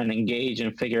trying to engage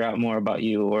and figure out more about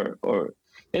you. Or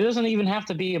it doesn't even have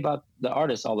to be about the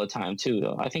artist all the time too,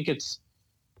 though. I think it's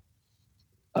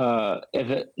if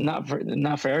it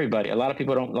not for everybody. A lot of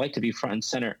people don't like to be front and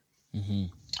center, Mm-hmm.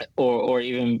 or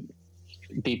even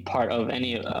be part of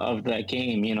any of that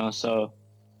game, you know. So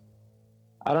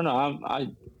I don't know.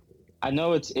 I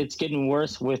know it's getting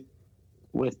worse with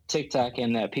TikTok,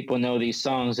 and that people know these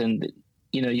songs, and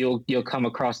you know you'll come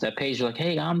across that page. You're like,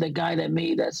 hey, I'm the guy that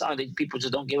made that song. That people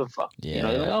just don't give a fuck. Yeah. You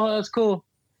know, they're like, oh, that's cool.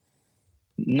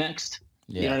 Next,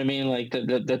 Yeah. you know what I mean? Like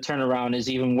the turnaround is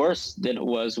even worse than it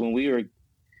was when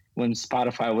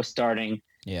Spotify was starting.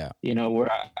 Yeah. You know, where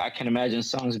I can imagine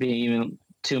songs being even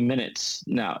 2 minutes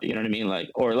now. You know what I mean? Like,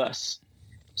 or less.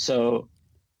 So,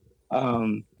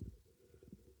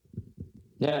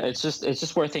 yeah, it's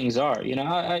just where things are. You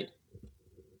know,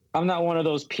 I'm not one of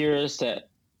those purists that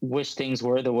wish things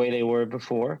were the way they were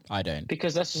before. I don't,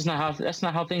 because that's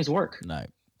not how things work. No,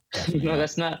 You know, not.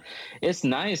 that's not. It's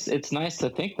nice to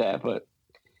think that, but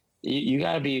you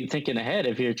got to be thinking ahead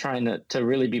if you're trying to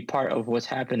really be part of what's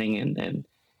happening and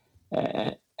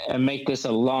make this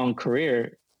a long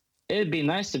career. It'd be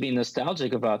nice to be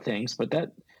nostalgic about things, but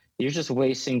that you're just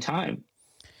wasting time.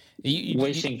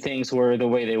 Wishing things were the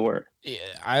way they were.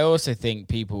 I also think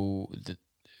people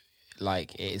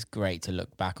like it is great to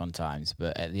look back on times,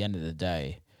 but at the end of the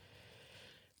day,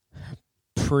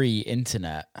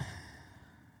 pre-internet,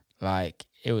 like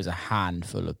it was a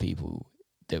handful of people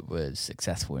that was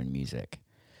successful in music.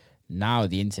 Now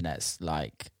the internet's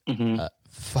like a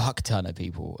fuck ton of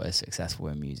people are successful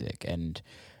in music, and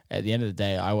at the end of the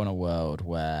day, I want a world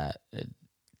where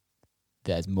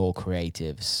there's more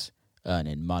creatives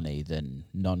earning money than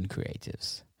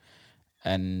non-creatives.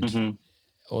 And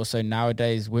also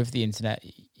nowadays with the internet,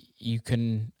 you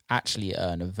can actually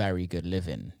earn a very good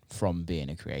living from being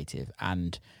a creative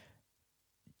and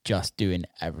just doing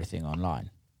everything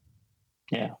online.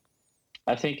 Yeah.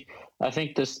 I think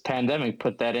this pandemic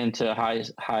put that into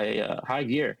high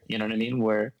gear, you know what I mean,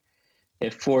 where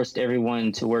it forced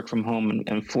everyone to work from home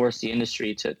and forced the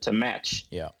industry to match.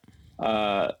 Yeah.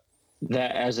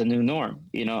 That as a new norm,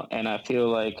 you know, and I feel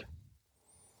like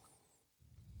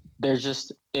there's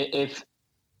just if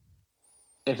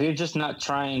you're just not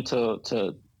trying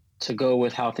to go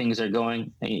with how things are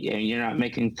going, and you're not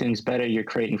making things better, you're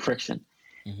creating friction,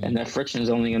 and that friction is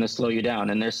only going to slow you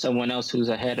down. And there's someone else who's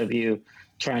ahead of you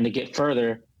trying to get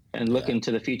further and look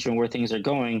into the future and where things are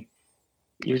going.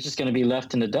 You're just going to be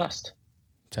left in the dust.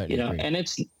 Totally you know, agree. and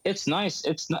it's nice.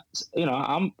 It's not, you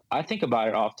know, I think about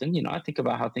it often. You know, I think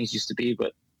about how things used to be,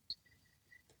 but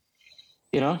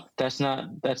you know, that's not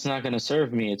going to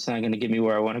serve me. It's not going to get me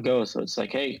where I want to go. So it's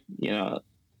like, hey, you know,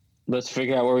 let's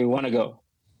figure out where we want to go.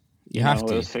 You have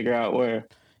to. Let's figure out where.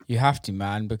 You have to,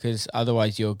 man, because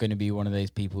otherwise you're going to be one of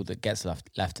those people that gets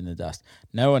left in the dust.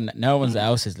 No one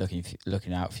else is looking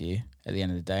out for you at the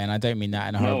end of the day, and I don't mean that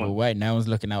in a horrible way. No one's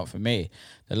looking out for me.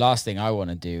 The last thing I want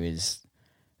to do is,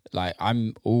 like,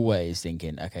 I'm always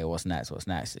thinking, okay, what's next? What's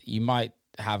next? You might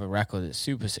have a record that's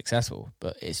super successful,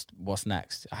 but it's what's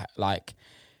next? Like,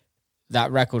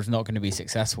 that record's not going to be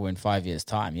successful in 5 years'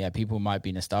 time. Yeah, people might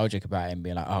be nostalgic about it and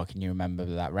be like, oh, can you remember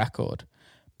that record?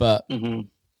 But at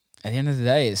the end of the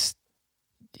day,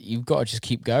 you've got to just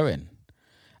keep going.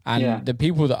 And the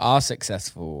people that are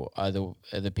successful are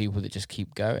the people that just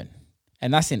keep going.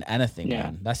 And that's in anything,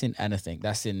 man. That's in anything.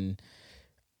 That's in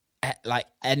like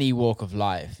any walk of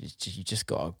life. You just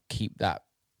got to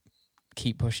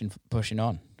keep pushing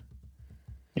on.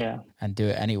 Yeah. And do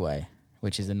it anyway,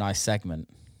 which is a nice segment.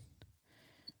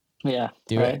 Yeah.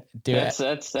 Do it.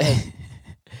 That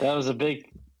was a big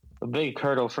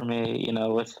hurdle for me, you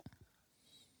know,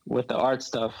 with the art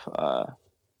stuff.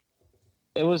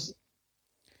 It was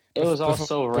all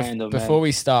so random. Before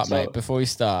we start, I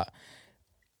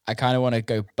kind of want to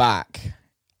go back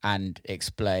and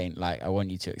explain, like, I want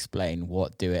you to explain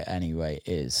what Do It Anyway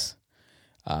is,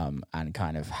 and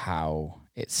kind of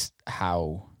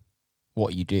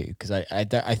what you do, because I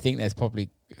think there's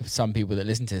probably some people that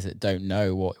listen to this that don't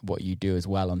know what you do as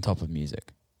well on top of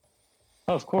music.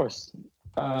 Oh, of course.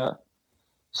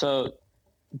 So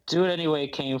Do It Anyway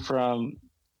came from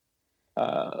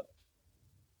I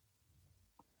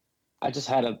just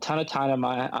had a ton of time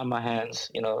on my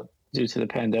hands, you know, due to the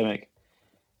pandemic,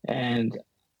 and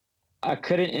I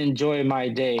couldn't enjoy my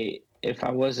day if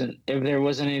there wasn't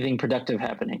anything productive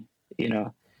happening, you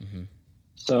know.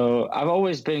 So I've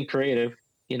always been creative,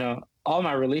 you know. All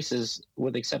my releases,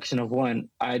 with the exception of one,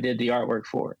 I did the artwork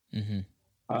for.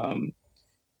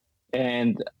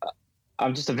 And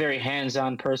I'm just a very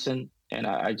hands-on person, and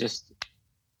I've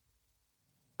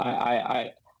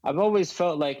always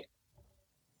felt like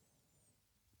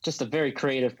just a very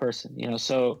creative person, you know.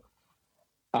 So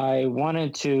I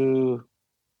wanted to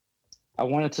I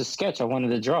wanted to sketch. I wanted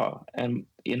to draw. And,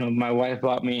 you know, my wife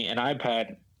bought me an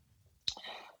iPad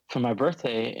for my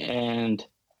birthday. And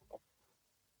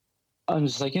I'm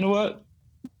just like, you know what?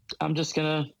 I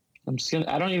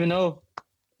don't even know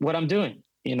what I'm doing.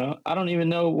 You know, I don't even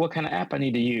know what kind of app I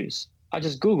need to use. I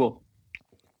just Google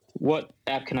what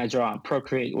app can I draw on.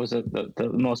 Procreate was the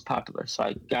most popular. So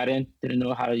I got in, didn't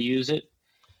know how to use it.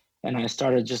 And I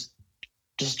started just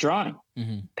drawing,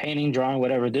 painting, drawing,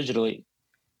 whatever, digitally.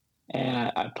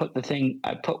 And I put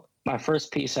my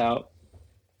first piece out.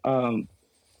 And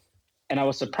I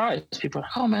was surprised. People were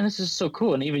like, oh man, this is so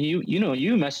cool. And even you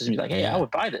messaged me like, hey, I would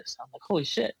buy this. I'm like, holy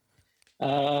shit.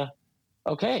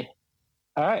 Okay.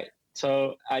 All right.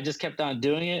 So I just kept on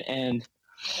doing it. And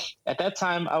at that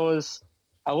time I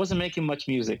wasn't making much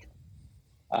music.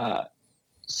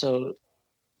 So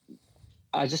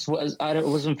I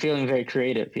wasn't feeling very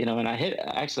creative, you know, and I hit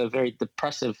actually a very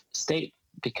depressive state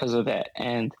because of that.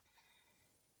 And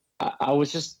I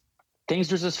was just,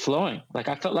 things were just flowing. Like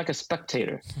I felt like a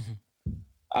spectator.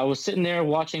 I was sitting there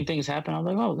watching things happen. I was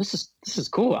like, oh, this is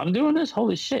cool. I'm doing this.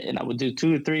 Holy shit. And I would do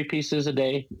 2 or 3 pieces a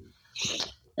day.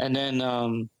 And then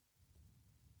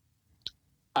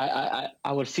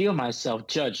I would feel myself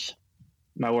judge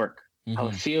my work. I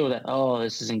would feel that, oh,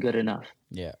 this isn't good enough.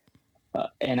 Yeah.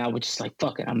 And I would just like,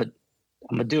 fuck it. I'm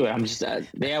gonna do it. I'm just,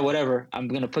 yeah, whatever. I'm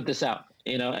going to put this out,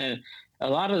 you know? And a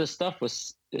lot of the stuff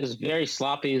is very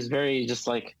sloppy. Is very just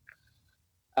like,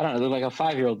 I don't know, like a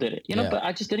 5-year-old did it, you know, but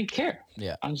I just didn't care.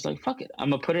 Yeah. I'm just like, fuck it. I'm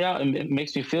gonna put it out and it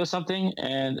makes me feel something.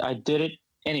 And I did it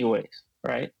anyways.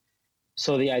 Right.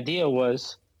 So the idea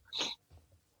was,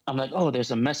 I'm like, oh,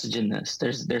 there's a message in this.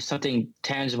 There's something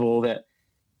tangible that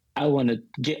I want to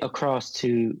get across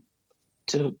to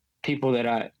people that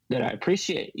I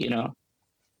appreciate, you know.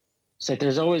 It's like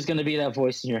there's always going to be that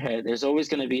voice in your head. There's always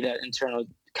going to be that internal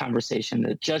conversation.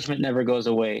 The judgment never goes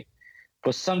away.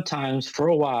 But sometimes for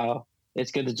a while,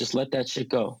 it's good to just let that shit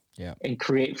go. Yeah. And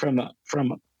create from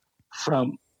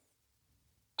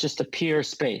just a pure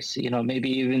space, you know, maybe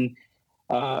even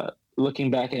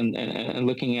looking back and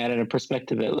looking at it in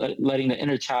perspective, letting the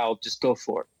inner child just go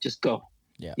for it. Just go.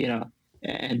 Yeah. You know,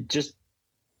 and just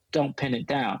don't pin it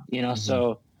down, you know.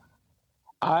 So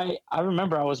I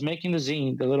remember I was making the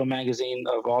zine, the little magazine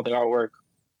of all the artwork.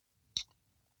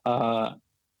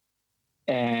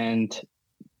 And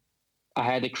I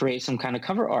had to create some kind of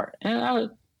cover art. And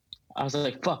I was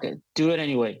like, fuck it, do it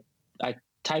anyway. I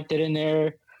typed it in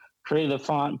there, created the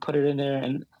font, put it in there,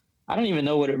 and I don't even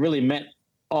know what it really meant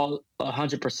all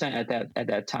 100% at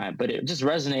that time, but it just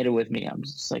resonated with me. I'm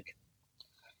just like,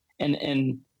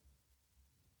 and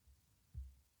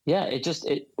yeah,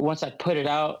 it once I put it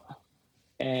out,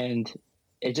 and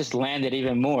it just landed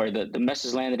even more. The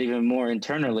message landed even more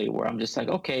internally, where I'm just like,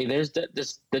 okay, there's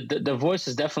the voice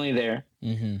is definitely there.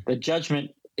 The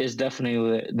judgment is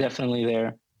definitely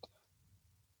there.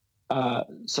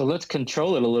 So let's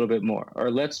control it a little bit more, or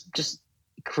let's just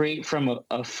create from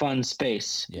a fun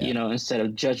space, you know, instead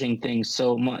of judging things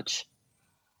so much.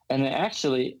 And it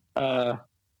actually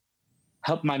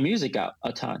helped my music out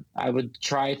a ton. I would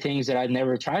try things that I'd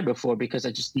never tried before because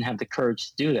I just didn't have the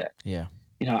courage to do that. Yeah.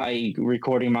 You know, I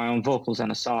recording my own vocals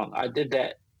on a song. I did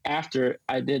that after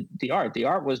I did the art. The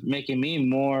art was making me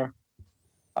more,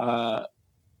 I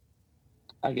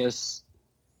guess,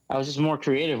 I was just more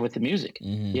creative with the music,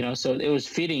 you know, so it was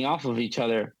feeding off of each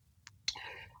other.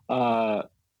 The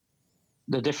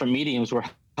different mediums were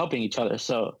helping each other.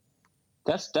 So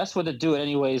that's what the do it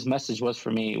anyways message was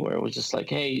for me, where it was just like,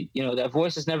 hey, you know, that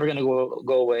voice is never going to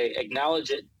go away. Acknowledge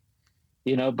it,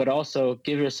 you know, but also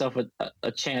give yourself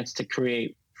a chance to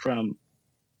create from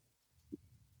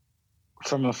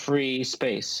a free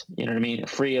space. You know what I mean?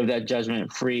 Free of that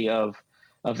judgment, free of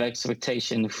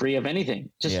expectation, free of anything.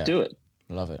 Just do it.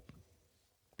 Love it.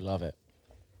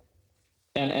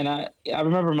 And I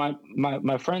remember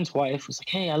my friend's wife was like,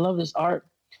 hey, I love this art.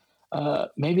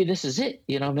 Maybe this is it.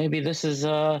 You know, maybe this is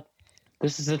the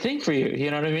thing for you.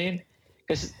 You know what I mean?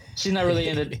 Because she's not really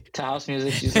into house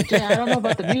music. She's like, yeah, I don't know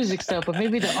about the music stuff, but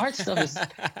maybe the art stuff is.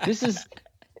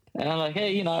 And I'm like,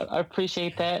 hey, you know, I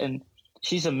appreciate that. And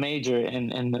she's a major in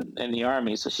the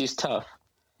Army, so she's tough.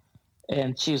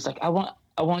 And she was like, I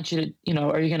want you to, you know,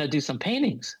 are you gonna do some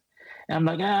paintings? And I'm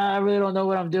like, I really don't know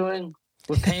what I'm doing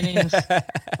with paintings.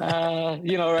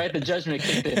 You know, right? The judgment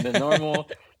kicked in, the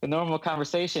normal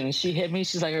conversation. And she hit me.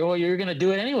 She's like, well, you're gonna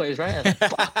do it anyways, right? Like,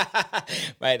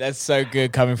 right, that's so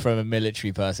good coming from a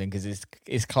military person, because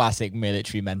it's classic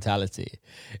military mentality.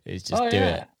 It's just do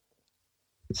it.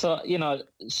 So, you know,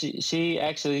 she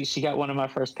got one of my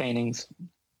first paintings,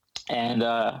 and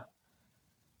I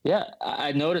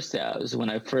noticed that. It was when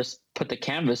I first put the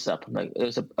canvas up. I'm like, it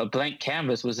was a blank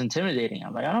canvas was intimidating.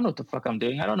 I'm like, I don't know what the fuck I'm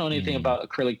doing. I don't know anything about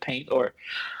acrylic paint or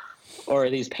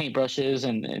these paintbrushes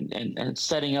and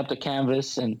setting up the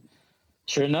canvas. And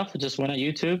sure enough, I just went on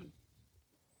YouTube,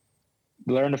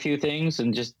 learned a few things,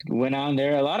 and just went on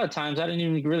there. A lot of times I didn't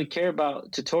even really care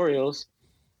about tutorials.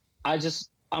 I'm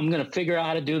going to figure out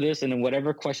how to do this. And then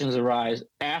whatever questions arise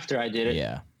after I did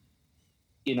it,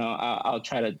 you know, I'll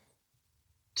try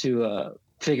to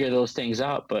figure those things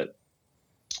out. But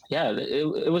yeah,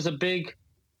 it was a big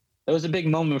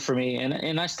moment for me.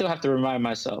 And I still have to remind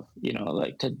myself, you know,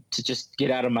 like to just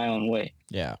get out of my own way.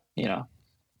 Yeah. You know,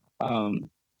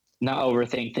 not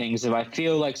overthink things. If I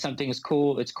feel like something is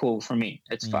cool, it's cool for me.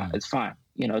 It's fine. It's fine.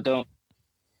 You know, don't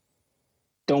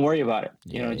worry about it.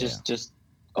 You know, just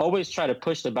always try to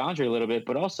push the boundary a little bit,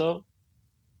 but also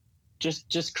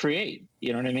just create,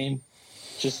 you know what I mean?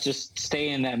 Just stay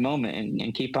in that moment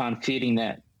and keep on feeding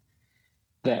that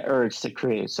urge to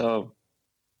create. So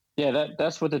yeah,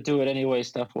 that's what the do it anyway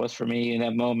stuff was for me in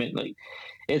that moment. Like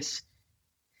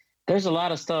there's a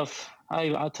lot of stuff.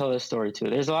 I'll tell this story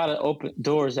too. There's a lot of open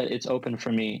doors that it's open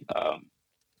for me,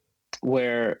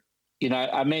 where, you know,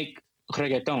 I make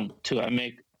reggaeton too. I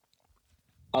make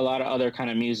a lot of other kind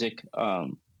of music.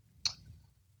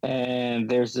 And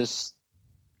there's this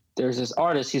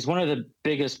artist. He's one of the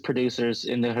biggest producers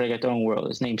in the reggaeton world.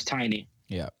 His name's Tiny.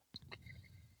 Yeah.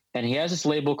 And he has this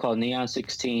label called Neon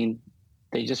 16.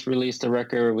 They just released a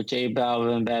record with J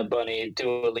Balvin, Bad Bunny,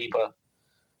 Dua Lipa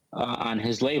on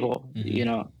his label, you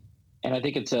know. And I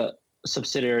think it's a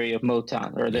subsidiary of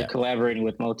Motown, or they're collaborating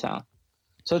with Motown.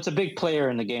 So it's a big player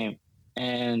in the game.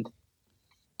 And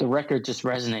the record just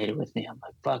resonated with me. I'm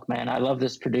like, fuck, man, I love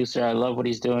this producer. I love what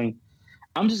he's doing.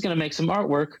 I'm just going to make some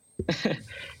artwork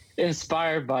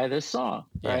inspired by this song,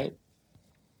 right?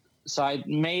 So I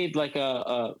made like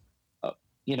a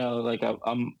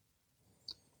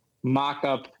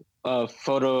mock-up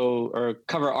photo or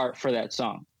cover art for that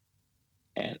song.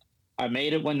 And I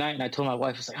made it one night, and I told my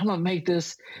wife, I was like, I'm going to make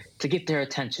this to get their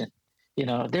attention. You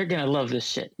know, they're going to love this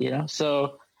shit, you know?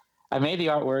 So I made the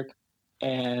artwork,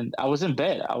 and I was in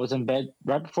bed.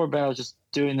 Right before bed. I was just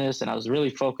doing this, and I was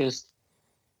really focused.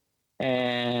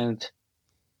 And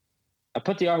I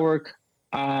put the artwork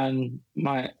on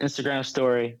my Instagram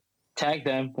story, tagged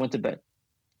them, went to bed.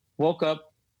 Woke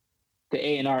up, the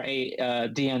A&R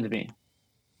DM'd me.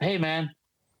 Hey, man,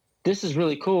 this is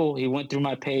really cool. He went through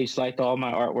my page, liked all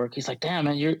my artwork. He's like, damn,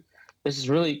 man, this is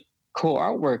really cool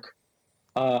artwork.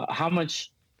 How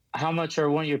much are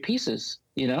one of your pieces?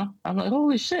 You know? I'm like,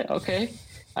 holy shit, okay.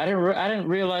 I didn't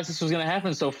realize this was gonna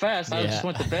happen so fast. I just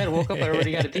went to bed, woke up, I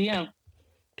already got a DM.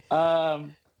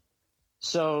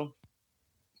 So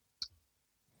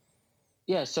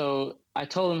I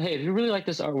told him, hey, if you really like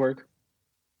this artwork,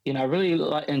 you know, I really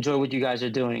enjoy what you guys are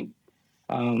doing.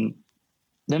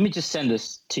 Let me just send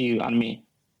this to you on me,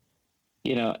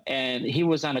 you know. And he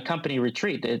was on a company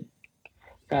retreat. They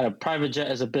got a private jet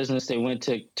as a business. They went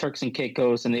to Turks and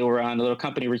Caicos, and they were on a little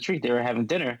company retreat. They were having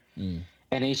dinner,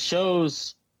 and he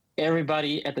shows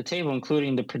everybody at the table,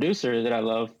 including the producer that I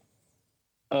love,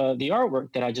 the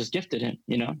artwork that I just gifted him,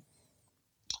 you know.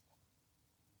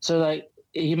 So like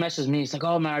he messaged me. He's like,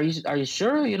 "Oh man, are you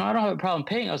sure? You know, I don't have a problem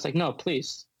paying." I was like, "No,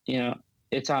 please. You know,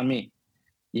 it's on me.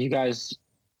 You guys,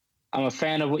 I'm a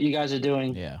fan of what you guys are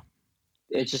doing. Yeah,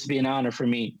 it'd just be an honor for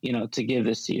me, you know, to give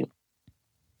this to you."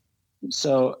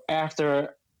 So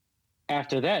after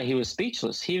that, he was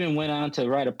speechless. He even went on to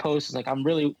write a post like, "I'm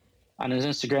really," on his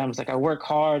Instagram. It's like, "I work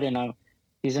hard," and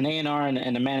he's an A&R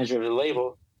and the manager of the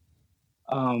label.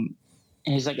 And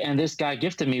he's like, "And this guy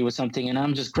gifted me with something, and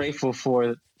I'm just grateful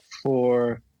for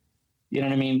you know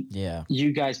what I mean? Yeah,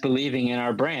 you guys believing in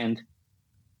our brand."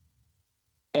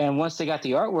 And once they got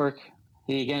the artwork,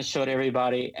 he again showed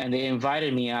everybody, and they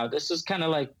invited me out. This was kind of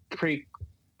like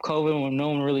pre-COVID when no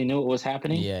one really knew what was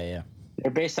happening. Yeah.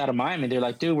 They're based out of Miami. They're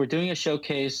like, "Dude, we're doing a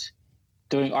showcase,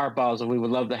 doing art balls, and we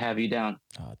would love to have you down."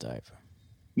 Oh, dope.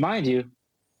 Mind you,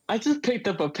 I just picked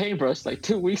up a paintbrush like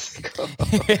 2 weeks ago.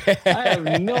 I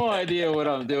have no idea what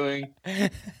I'm doing.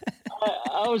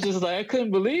 I was just like, I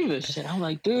couldn't believe this shit. I'm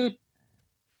like, dude,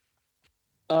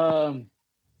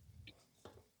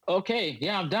 okay,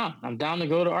 yeah, I'm down. I'm down to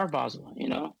go to Art Basel, you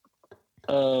know.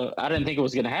 I didn't think it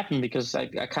was going to happen because I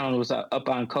kind of was up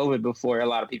on COVID before a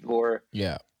lot of people were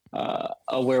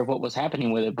aware of what was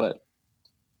happening with it. But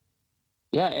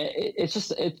yeah,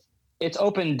 it's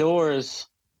opened doors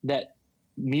that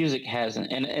music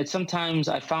hasn't. And it's sometimes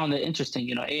I found it interesting,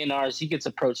 you know, A&Rs, he gets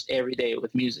approached every day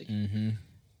with music. Mm-hmm.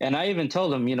 And I even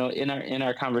told him, you know, in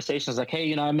our conversations, like, hey,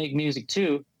 you know, I make music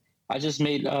too. I just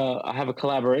made, I have a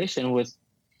collaboration with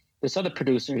this other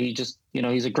producer. He just,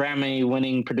 he's a Grammy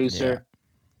winning producer.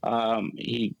 Yeah.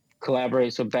 He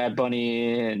collaborates with Bad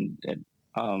Bunny and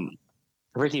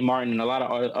Ricky Martin and a lot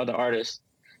of other artists.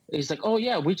 He's like, oh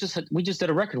yeah, we just did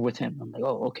a record with him. I'm like,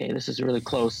 oh, okay, this is really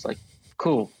close. Like,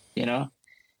 cool,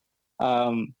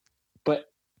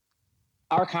 But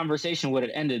our conversation would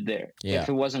have ended there if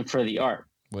it wasn't for the art.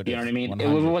 You know what I mean?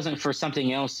 100. It wasn't for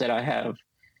something else that I have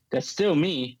that's still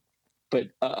me, but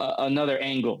another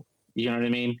angle. You know what I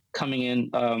mean? Coming in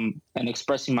and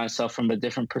expressing myself from a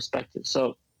different perspective.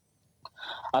 So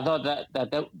I thought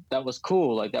that was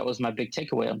cool. Like, that was my big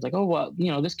takeaway. I was like, oh, well,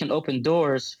 this can open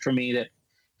doors for me that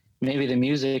maybe the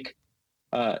music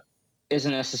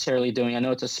isn't necessarily doing. I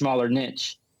know it's a smaller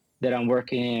niche that I'm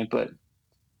working in, but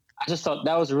I just thought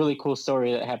that was a really cool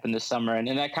story that happened this summer. And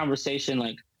in that conversation,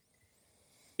 like,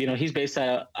 he's based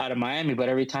out of Miami, but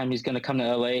every time he's going to come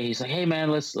to LA, he's like, hey man,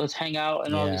 let's hang out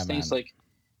and all these things, like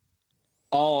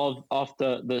all off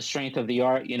the strength of the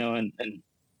art, and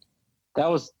that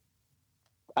was,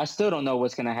 I still don't know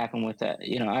what's going to happen with that.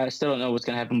 I still don't know what's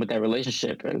going to happen with that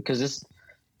relationship, because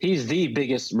he's the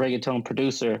biggest reggaeton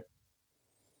producer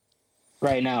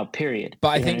right now, period. But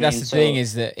I think that's the thing,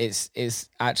 is that it's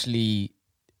actually,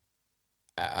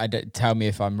 I don't, tell me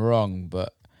if I'm wrong,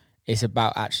 but it's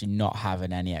about actually not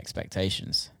having any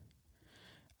expectations.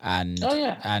 And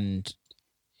and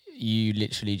you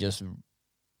literally just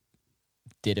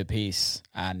did a piece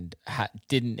and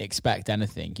didn't expect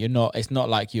anything. It's not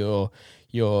like you're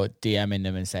DMing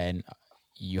them and saying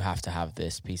you have to have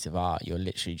this piece of art. You're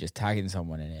literally just tagging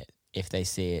someone in it. If they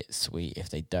see it, sweet. If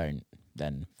they don't,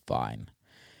 then fine.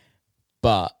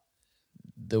 But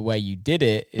the way you did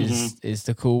it is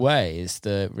the cool way, is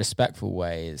the respectful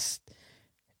way. Is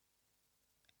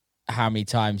how many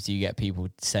times do you get people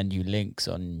send you links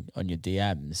on your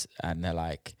DMs and they're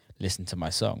like, listen to my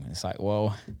song? It's like,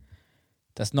 well,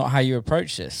 that's not how you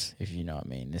approach this, if you know what I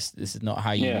mean. This is not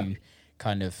how you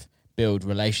kind of build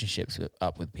relationships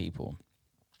up with people.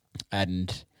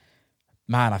 And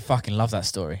man, I fucking love that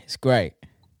story. It's great.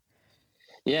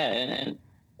 Yeah, and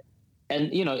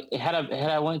had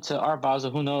I went to Art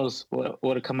Basel, who knows what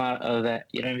would have come out of that?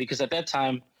 Because at that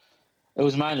time, it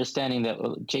was my understanding that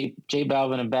J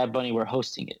Balvin and Bad Bunny were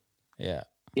hosting it. Yeah.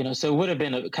 So it would have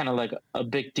been kind of like a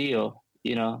big deal,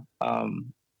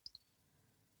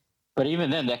 But even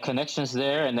then, that connection's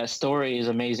there, and that story is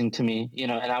amazing to me,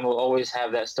 and I will always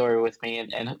have that story with me,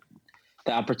 and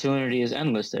the opportunity is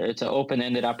endless there. It's an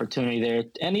open-ended opportunity there,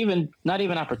 and even not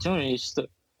even opportunity, it's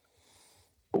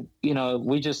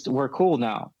just we're cool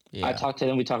now. Yeah. I talk to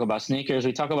them. We talk about sneakers.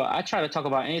 I try to talk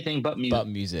about anything but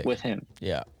music with him.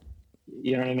 Yeah.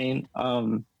 You know what I mean?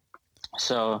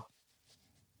 So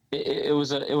it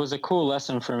was a cool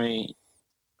lesson for me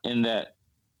in that,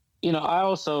 I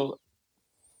also,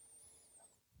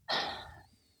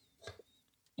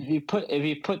 if you put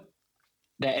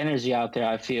that energy out there,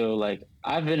 I feel like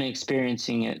I've been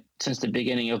experiencing it since the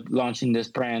beginning of launching this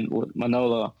brand with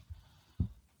Manolo.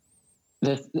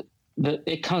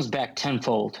 It comes back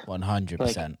tenfold. 100%.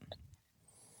 Like,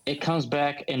 it comes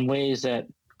back in ways that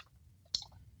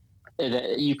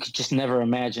you could just never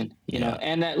imagine, know,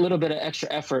 and that little bit of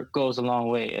extra effort goes a long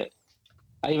way.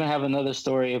 I even have another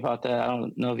story about that. I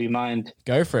don't know if you mind.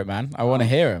 Go for it, man. I want to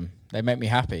hear them. They make me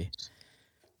happy.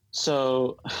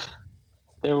 So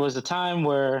there was a time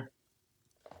where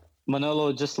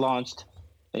Manolo just launched.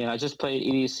 I just played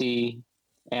EDC,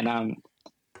 and I'm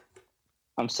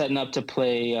setting up to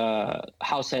play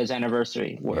Househead's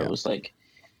anniversary, where it was like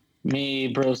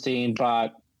me, Brostein,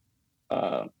 Bot,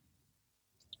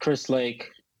 Chris Lake,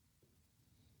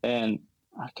 and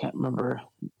I can't remember.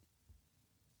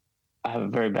 I have a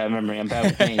very bad memory. I'm bad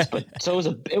with names, but so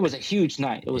it was a huge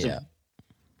night. It was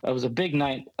a big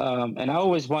night, and I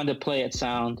always wanted to play at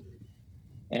Sound,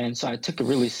 and so I took it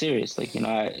really serious. Like,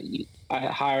 I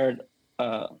hired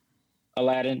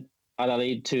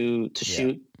Adelaide to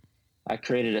shoot. I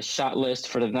created a shot list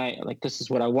for the night. Like, this is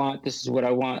what I want. This is what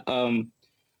I want.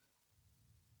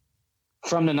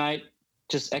 From the night,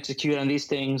 just execute on these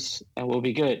things and we'll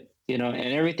be good, and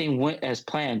everything went as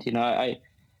planned.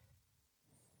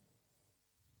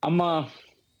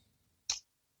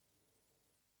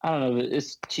 I don't know if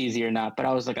it's cheesy or not, but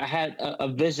I was like, I had a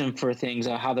vision for things,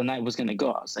 how the night was going to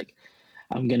go. I was like,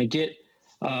 I'm going to get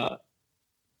an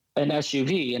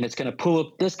SUV and it's going to pull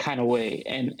up this kind of way.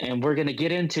 And we're going to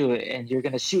get into it and you're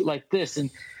going to shoot like this.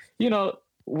 And,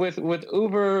 with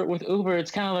Uber,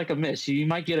 it's kind of like a miss. You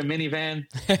might get a minivan.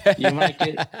 You might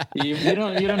get, you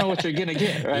don't know what you're going to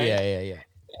get. Right. Yeah.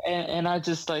 And I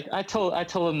just I told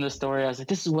him this story. I was like,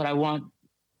 this is what I want.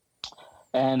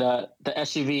 And the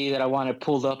SUV that I wanted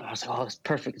pulled up. I was like, oh, it's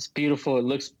perfect. It's beautiful. It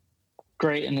looks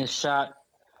great in this shot.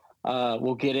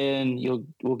 We'll get in.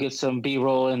 We'll get some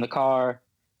B-roll in the car,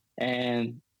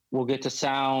 and we'll get to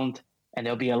sound, and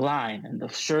there'll be a line.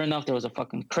 And sure enough, there was a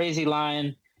fucking crazy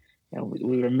line, and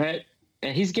we were met.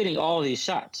 And he's getting all these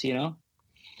shots, you know.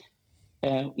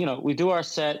 And we do our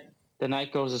set. The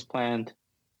night goes as planned,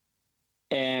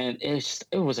 and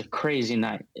it was a crazy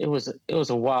night. It was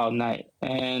a wild night,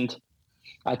 and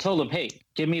I told him, "Hey,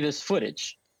 give me this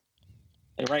footage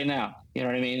right now." You know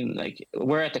what I mean? Like,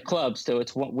 we're at the club still.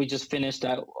 We just finished.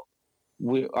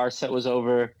 Our set was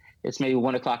over. It's maybe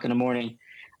 1:00 in the morning.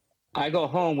 I go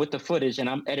home with the footage, and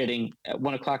I'm editing at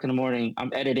 1:00 in the morning.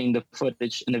 I'm editing the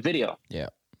footage in the video. Yeah.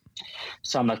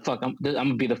 So I'm like, fuck, I'm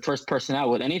gonna be the first person out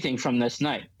with anything from this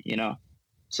night, you know?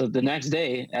 So the next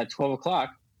day at 12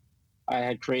 o'clock, I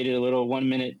had created a little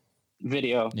 1-minute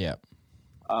video. Yeah.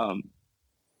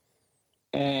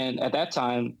 And at that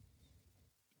time,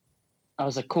 I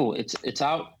was like, cool, it's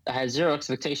out. I had zero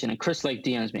expectation. And Chris Lake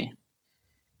DMs me.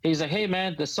 He's like, hey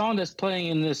man, the song that's playing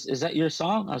in this, is that your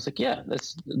song? I was like, yeah,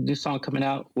 that's a new song coming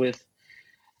out with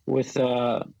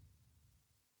Bot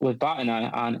and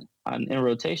I on in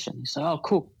rotation. He said, oh,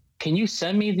 cool. Can you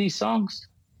send me these songs?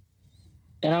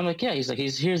 And I'm like, yeah. He's like,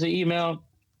 here's the email.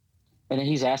 And then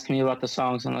he's asking me about the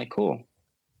songs. I'm like, cool.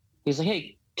 He's like,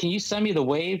 hey, can you send me the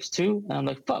waves too? And I'm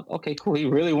like, fuck, okay, cool. He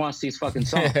really wants these fucking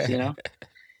songs, you know?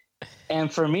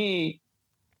 And for me,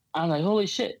 I'm like, holy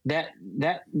shit, that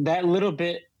little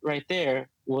bit right there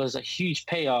was a huge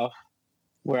payoff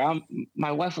where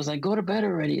my wife was like, go to bed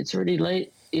already. It's already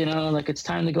late. You know, like, it's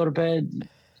time to go to bed.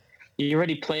 You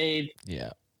already played.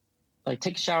 Yeah. Like,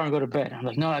 take a shower and go to bed. I'm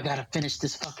like, no, I got to finish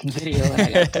this fucking video and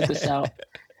I got to put this out.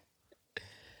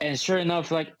 And sure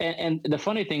enough, like, and the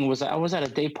funny thing was I was at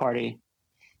a day party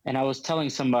and I was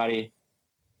telling somebody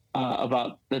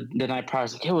about the night prior. I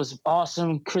was like, it was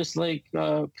awesome. Chris Lake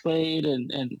played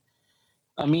and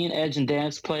me and Edge and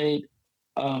Dance played.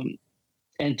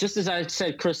 And just as I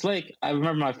said Chris Lake, I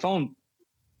remember my phone,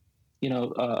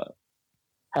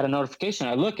 had a notification.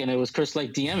 I look and it was Chris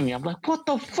Lake DMing me. I'm like, what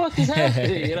the fuck is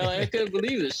happening? You know, like, I couldn't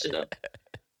believe this shit.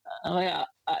 I'm like,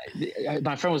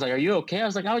 my friend was like, are you okay? I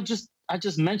was like, I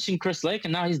just mentioned Chris Lake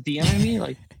and now he's DMing me.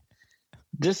 Like,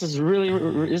 this is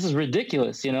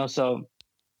ridiculous, you know? So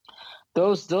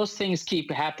those things keep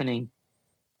happening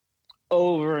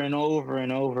over and over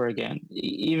and over again.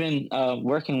 Even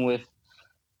working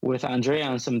with Andrea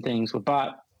on some things with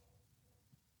Bot,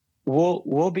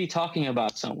 we'll be talking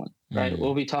about someone, right?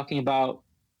 We'll be talking about,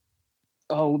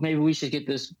 oh, maybe we should get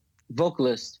this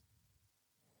vocalist,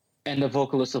 and the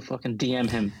vocalist will fucking DM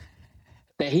him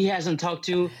that he hasn't talked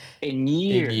to in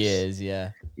years.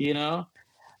 Yeah. You know?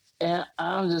 And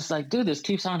I'm just like, dude, this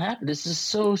keeps on happening. This is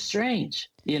so strange,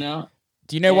 you know?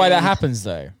 Do you know why that happens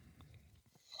though?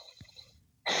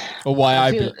 Or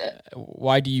why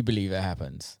do you believe it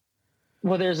happens?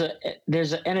 Well, there's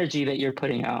an energy that you're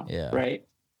putting out, right?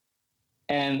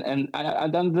 And I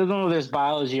don't know if there's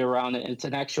biology around it. It's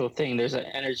an actual thing. There's an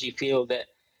energy field that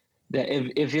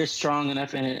if you're strong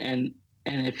enough and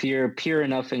if you're pure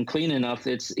enough and clean enough,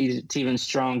 it's even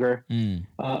stronger.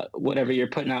 Whatever you're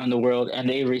putting out in the world, and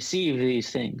they receive these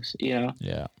things, you know.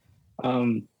 Yeah.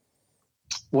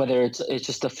 Whether it's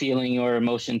just a feeling or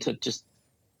emotion to just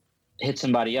hit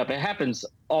somebody up. It happens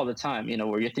all the time, you know,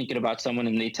 where you're thinking about someone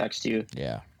and they text you.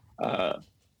 Yeah.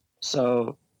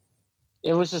 So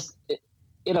it was just,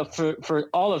 for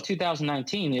all of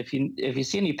 2019, if you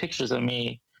see any pictures of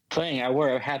me playing, I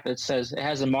wear a hat that says, it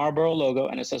has a Marlboro logo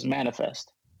and it says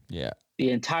Manifest. Yeah.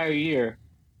 The entire year,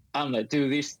 I'm like,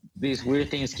 dude, these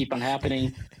weird things keep on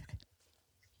happening.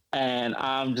 And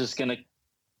I'm just going to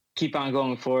keep on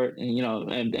going for it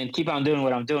and, and keep on doing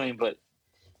what I'm doing. But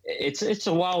it's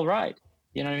a wild ride.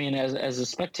 You know what I mean? As a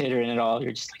spectator in it all,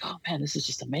 you're just like, oh man, this is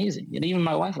just amazing. And even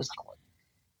my wife was like, what?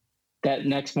 That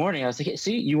next morning I was like, hey,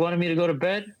 see, you wanted me to go to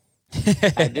bed?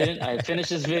 I didn't. I finished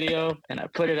this video and I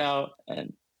put it out.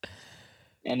 And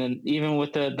then even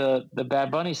with the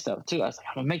Bad Bunny stuff too, I was like,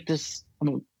 I'm gonna make this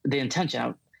the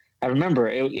intention. I remember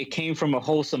it came from a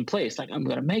wholesome place. Like, I'm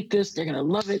gonna make this, they're gonna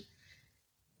love it.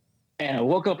 And I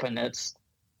woke up and that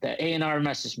A&R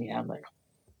messaged me. I'm like,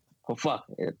 oh fuck,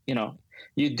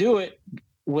 you do it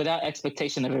without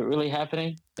expectation of it really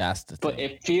happening. That's the thing. But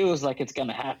it feels like it's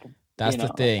gonna happen. That's the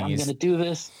thing. I'm gonna do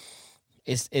this.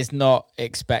 It's not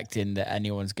expecting that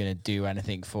anyone's gonna do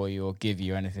anything for you or give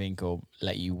you anything or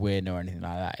let you win or anything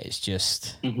like that. It's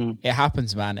just It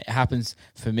happens, man. It happens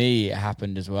for me. It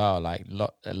happened as well. Like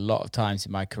a lot of times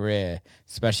in my career,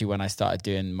 especially when I started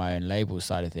doing my own label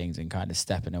side of things and kind of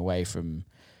stepping away from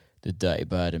the Dirty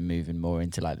Bird and moving more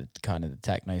into like the kind of the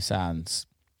techno sounds.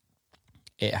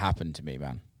 It happened to me,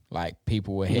 man. Like,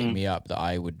 people were hitting me up that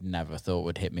I would never thought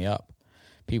would hit me up.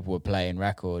 People were playing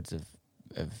records of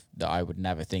that I would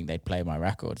never think they'd play my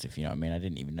records, if you know what I mean. I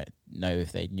didn't even know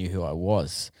if they knew who I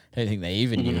was. I don't think they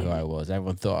even knew who I was.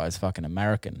 Everyone thought I was fucking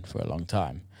American for a long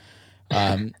time.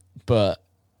 But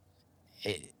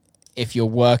if you're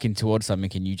working towards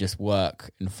something and you just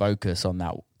work and focus on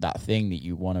that thing that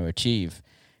you want to achieve,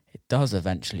 it does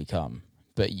eventually come.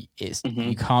 But it's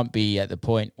you can't be at the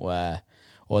point where,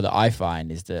 or that I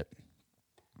find is that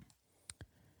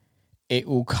it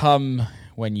will come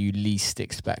when you least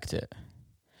expect it.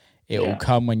 It will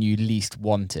come when you least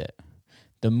want it.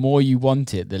 The more you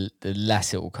want it, the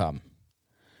less it will come.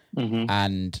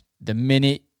 And the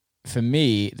minute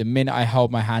I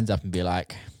hold my hands up and be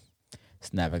like,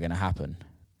 it's never going to happen,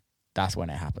 that's when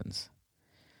it happens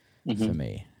for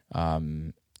me.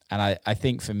 And I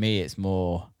think for me, it's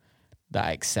more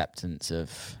that acceptance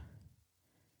of,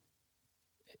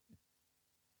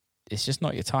 it's just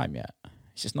not your time yet.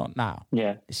 It's just not now.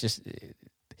 Yeah. It's just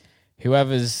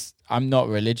I'm not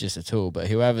religious at all, but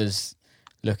whoever's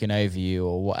looking over you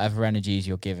or whatever energies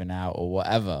you're giving out or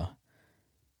whatever,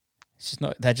 it's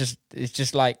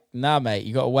just like, nah, mate,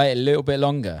 you got to wait a little bit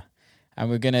longer and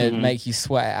we're going to make you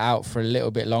sweat it out for a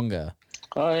little bit longer.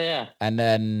 Oh yeah. And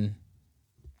then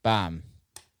bam,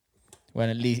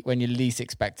 when you're least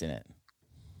expecting it.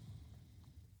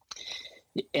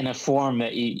 In a form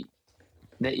that you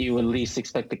would least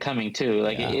expect it coming too.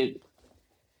 Like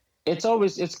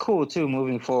it's cool too,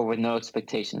 moving forward with no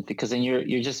expectations, because then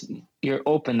you're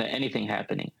open to anything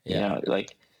happening. Yeah. You know,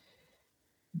 like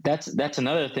that's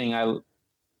another thing I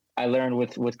learned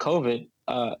with COVID,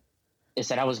 is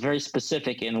that I was very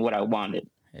specific in what I wanted.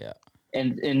 Yeah.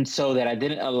 And so that I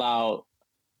didn't allow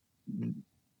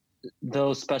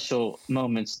those special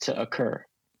moments to occur.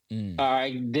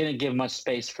 I didn't give much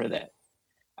space for that.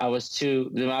 I was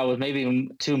maybe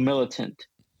too militant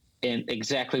in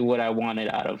exactly what I wanted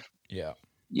out of, a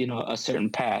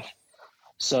certain path.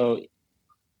 So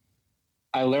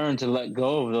I learned to let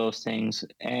go of those things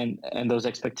and those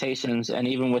expectations, and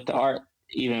even with the art,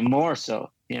 even more so.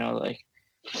 Like,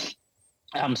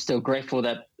 I'm still grateful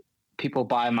that people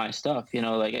buy my stuff.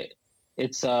 Like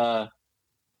it's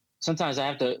sometimes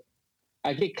I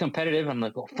get competitive. I'm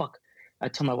like, oh fuck. I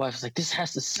tell my wife, I was like, this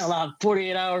has to sell out in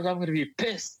 48 hours. I'm going to be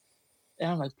pissed. And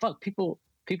I'm like, fuck, people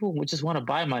would just want to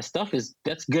buy my stuff.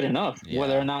 That's good enough. Yeah.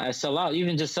 Whether or not I sell out,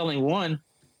 even just selling one,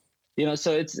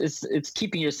 so it's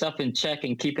keeping yourself in check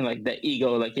and keeping like that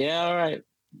ego, like, yeah, all right,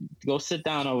 go sit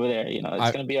down over there. It's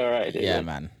going to be all right. Yeah, like,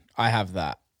 man. I have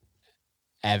that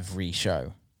every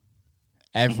show,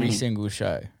 every single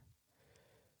show.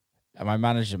 And my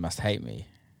manager must hate me.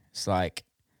 It's like,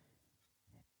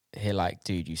 he're like,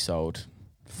 dude, you sold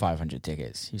 500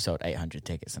 tickets. You sold 800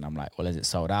 tickets. And I'm like, well, is it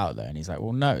sold out though? And he's like,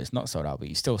 well, no, it's not sold out, but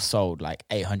you still sold like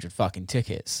 800 fucking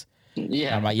tickets. Yeah.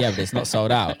 And I'm like, yeah, but it's not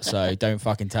sold out. So don't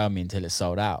fucking tell me until it's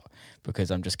sold out,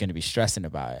 because I'm just going to be stressing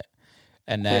about it.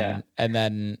 And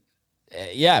then,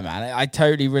 yeah, man, I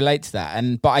totally relate to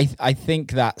that. But I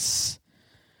think that's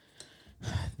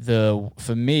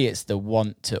for me, it's the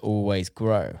want to always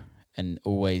grow and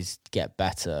always get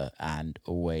better and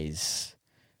always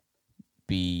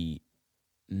be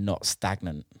not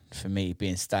stagnant. For me,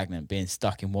 being stagnant, being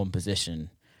stuck in one position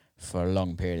for a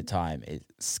long period of time, it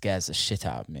scares the shit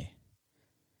out of me.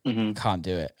 Can't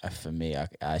do it. For me,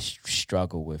 I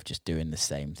struggle with just doing the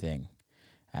same thing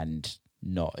and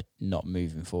not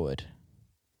moving forward.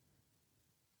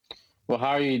 Well,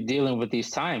 how are you dealing with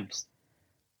these times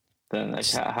then? Like,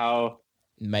 how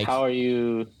are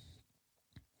you?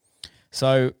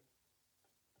 So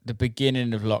the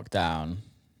beginning of lockdown,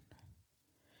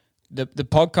 the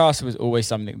podcast was always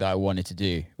something that I wanted to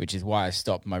do, which is why I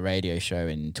stopped my radio show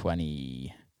in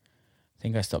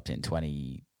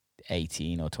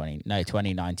 2018 or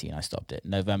 2019. I stopped it,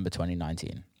 November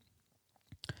 2019.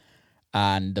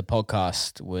 And the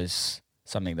podcast was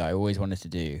something that I always wanted to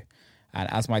do. And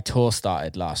as my tour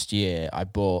started last year, I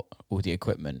bought all the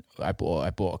equipment. I bought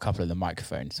a couple of the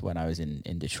microphones when I was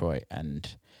in Detroit, and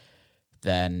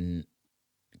then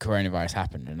coronavirus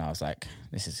happened, and I was like,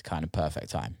 this is kind of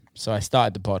perfect time. So I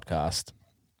started the podcast.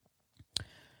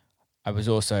 I was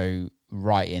also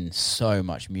writing so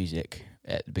much music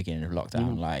at the beginning of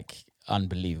lockdown, like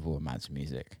unbelievable amounts of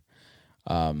music.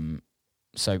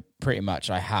 So pretty much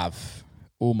I have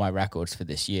all my records for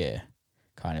this year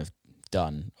kind of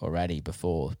done already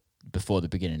before the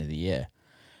beginning of the year.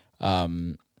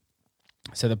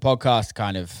 So the podcast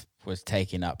kind of was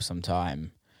taking up some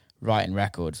time. Writing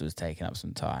records was taking up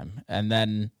some time. And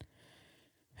then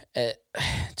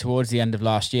towards the end of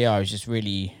last year, I was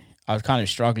kind of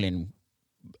struggling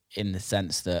in the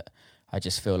sense that I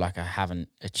just feel like I haven't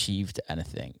achieved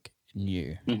anything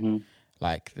new.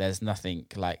 Like there's nothing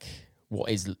like what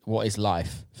is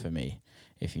life for me,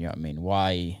 if you know what I mean.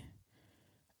 Why,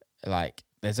 like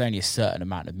there's only a certain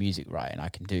amount of music writing I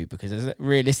can do, because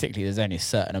realistically there's only a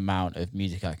certain amount of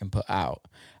music I can put out,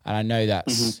 and I know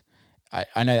that's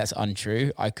I know that's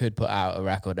untrue. I could put out a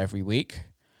record every week,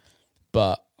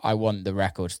 but I want the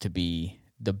records to be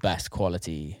the best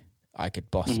quality I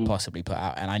could possibly put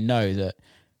out, and I know that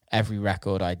every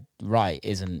record I write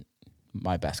isn't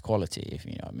my best quality, if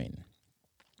you know what I mean.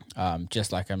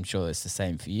 Just like I'm sure it's the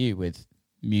same for you with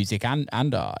music and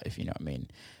art, if you know what I mean.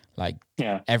 Like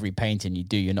every painting you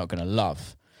do, you're not going to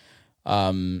love.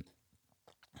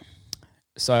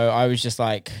 So I was just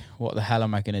like, what the hell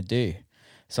am I going to do?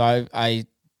 So I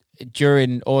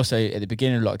during also at the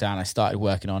beginning of lockdown, I started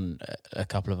working on a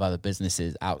couple of other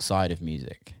businesses outside of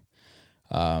music.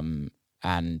 And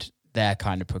they're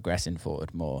kind of progressing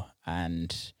forward more.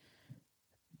 And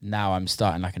now I'm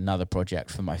starting like another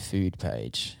project for my food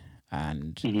page,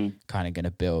 and kind of going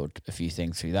to build a few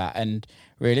things through that. And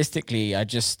realistically, I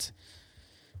just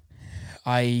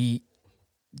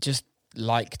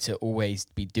like to always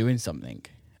be doing something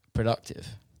productive.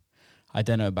 I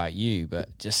don't know about you,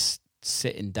 but just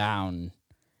sitting down,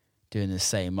 doing the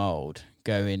same old,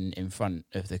 going in front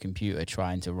of the computer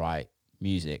trying to write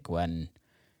music when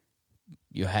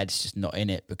your head's just not in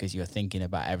it, because you're thinking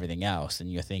about everything else, and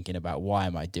you're thinking about, why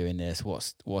am I doing this?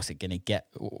 What's it going to get?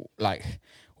 Like,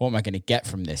 what am I going to get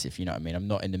from this? If you know what I mean, I'm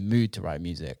not in the mood to write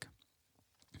music.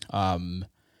 And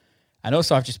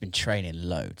also I've just been training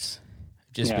loads.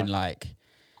 I've just been like,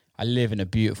 I live in a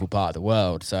beautiful part of the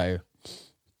world, so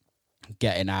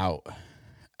getting out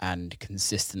and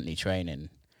consistently training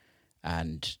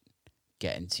and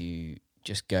getting to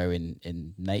just go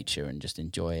in nature and just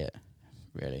enjoy it,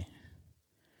 really.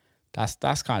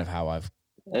 That's kind of how I've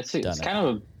It's done kind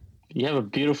of you have a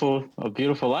beautiful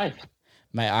life,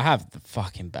 mate. I have the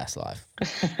fucking best life.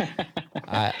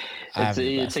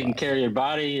 You're taking care of your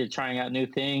body. You're trying out new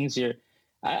things.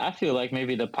 I feel like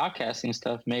maybe the podcasting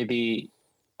stuff, maybe,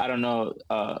 I don't know,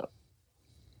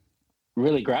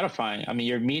 really gratifying. I mean,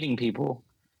 you're meeting people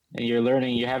and you're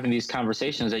learning. You're having these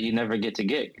conversations that you never get to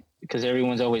get, because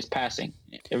everyone's always passing.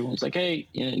 Everyone's like, hey,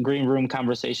 green room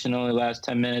conversation only lasts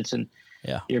 10 minutes, and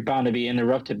you're bound to be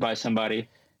interrupted by somebody.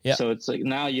 Yeah. So it's like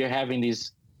now you're having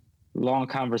these long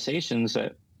conversations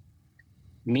that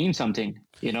mean something,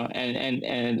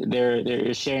 and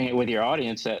they're sharing it with your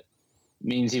audience. That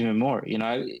means even more.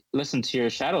 I listened to your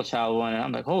Shadow Child one, and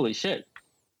I'm like, holy shit.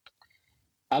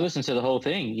 I listened to the whole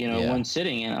thing, one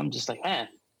sitting, and I'm just like, man,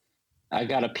 I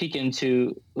got a peek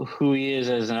into who he is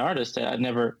as an artist that I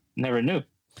never knew.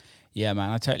 Yeah, man,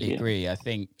 I totally agree. I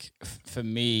think for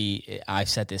me, I've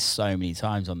said this so many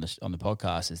times on the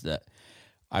podcast, is that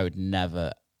I would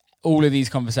never, all of these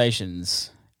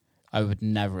conversations, I would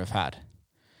never have had.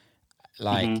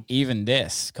 Like even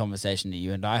this conversation that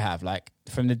you and I have, like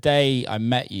from the day I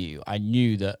met you, I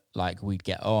knew that like we'd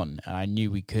get on, and I knew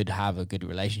we could have a good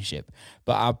relationship.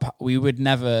 But we would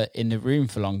never in the room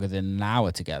for longer than an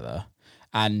hour together,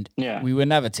 and we were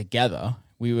never together.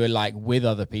 We were like with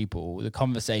other people. The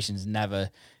conversations never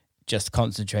just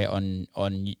concentrate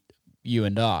on you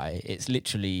and I. It's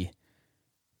literally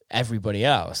everybody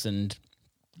else. And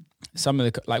some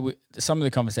of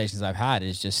the conversations I've had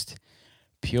is just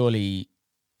purely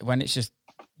when it's just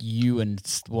you and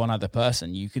one other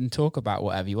person. You can talk about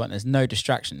whatever you want. There's no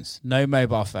distractions, no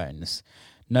mobile phones,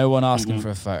 no one asking for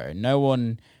a photo, no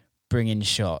one bringing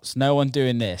shots, no one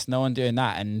doing this, no one doing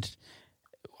that. And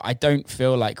I don't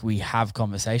feel like we have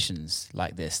conversations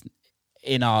like this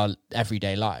in our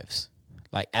everyday lives,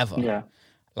 like ever. Yeah.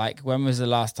 Like, when was the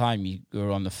last time you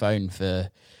were on the phone for,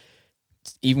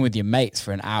 even with your mates,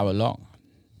 for an hour long?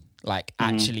 Like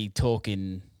actually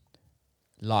talking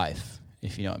life,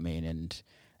 if you know what I mean,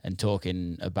 and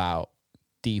talking about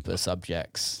deeper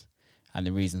subjects and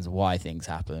the reasons why things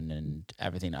happen and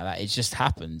everything like that. It just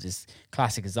happens. It's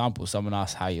classic example. Someone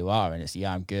asks how you are, and it's,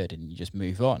 yeah, I'm good, and you just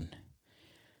move on.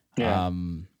 Yeah.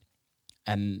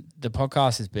 And the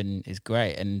podcast is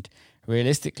great. And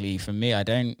realistically, for me,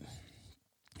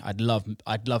 I'd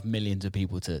love millions of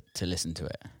people to listen to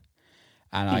it.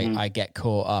 And I get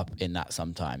caught up in that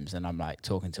sometimes. And I'm like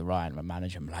talking to Ryan, my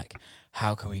manager, I'm like,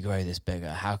 how can we grow this bigger?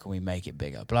 How can we make it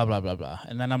bigger? Blah, blah, blah, blah.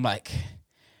 And then I'm like,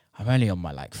 I'm only on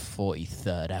my like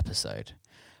 43rd episode.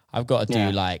 I've got to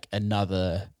do like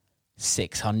another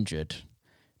 600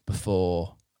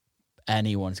 before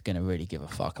anyone's going to really give a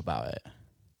fuck about it.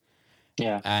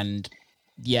 Yeah. And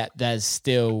yet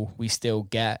we still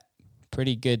get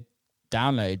pretty good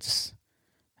downloads.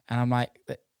 And I'm like,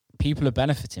 people are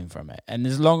benefiting from it. And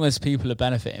as long as people are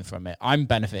benefiting from it, I'm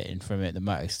benefiting from it the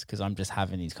most because I'm just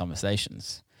having these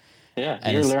conversations. Yeah,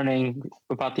 And you're learning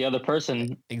about the other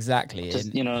person. Exactly.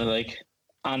 Just, like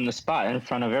on the spot in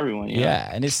front of everyone. You know?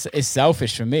 And it's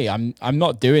selfish for me. I'm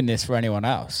not doing this for anyone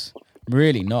else. I'm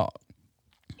really not.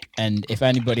 And if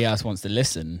anybody else wants to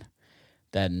listen,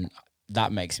 then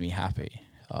that makes me happy.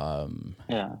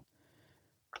 Yeah.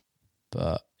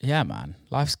 But yeah, man,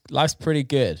 life's pretty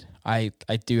good. I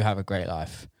do have a great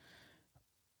life.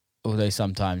 Although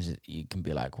sometimes you can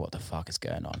be like, what the fuck is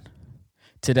going on?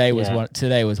 Today was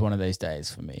one of those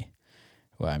days for me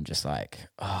where I'm just like,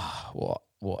 what,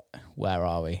 where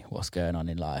are we? What's going on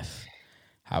in life?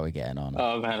 How are we getting on?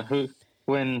 Oh man,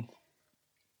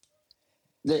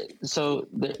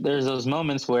 there's those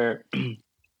moments where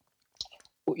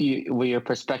where your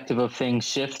perspective of things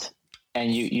shift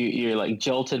and you're like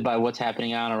jolted by what's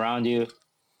happening on around you.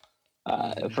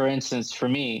 For instance, for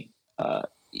me,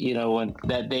 when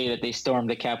that day that they stormed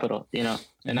the Capitol,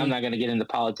 and I'm not going to get into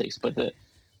politics, but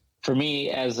for me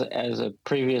as a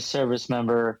previous service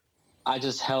member, I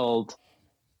just held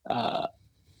the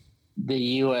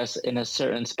U.S. in a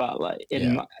certain spotlight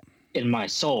in my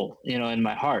soul, in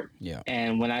my heart. Yeah.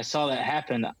 And when I saw that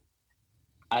happen,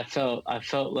 I felt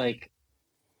like,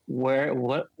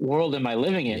 what world am I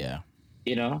living in? Yeah.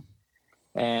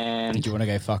 And did you want to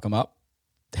go fuck them up?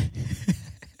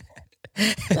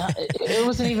 it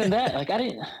wasn't even that. Like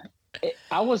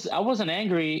I wasn't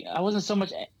angry. I wasn't so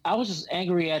much. I was just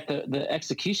angry at the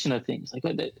execution of things.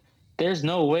 Like there's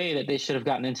no way that they should have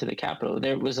gotten into the Capitol.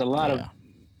 There was a lot of.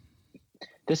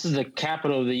 This is the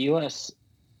capital of the U.S.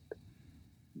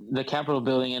 The Capitol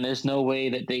building, and there's no way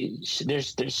that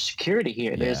there's security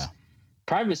here. There's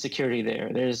private security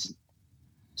there.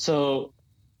 So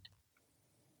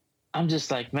I'm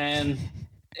just like, man,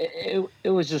 it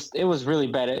was really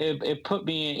bad. It put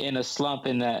me in a slump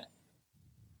in that,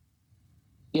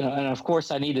 and of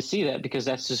course I need to see that because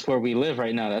that's just where we live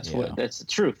right now. That's that's the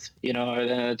truth,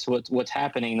 that's what's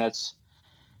happening.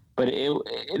 But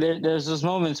there's those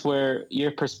moments where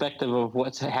your perspective of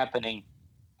what's happening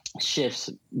shifts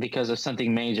because of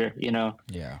something major,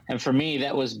 Yeah. And for me,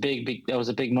 that was big. That was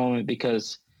a big moment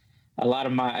because a lot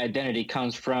of my identity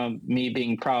comes from me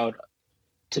being proud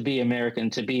to be American,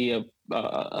 to be a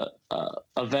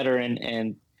veteran,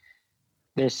 and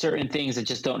there's certain things that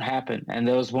just don't happen, and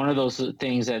there was one of those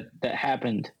things that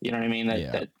happened. You know what I mean?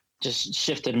 That just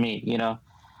shifted me.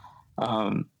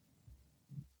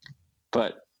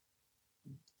 But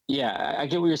yeah, I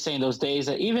get what you're saying. Those days,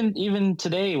 that even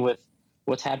today with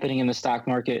what's happening in the stock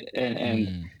market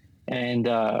and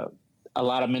a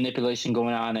lot of manipulation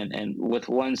going on, and with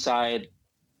one side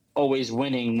always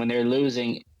winning when they're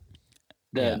losing,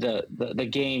 the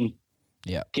game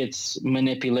gets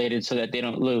manipulated so that they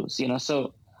don't lose.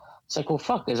 So it's like, well,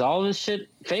 fuck, is all this shit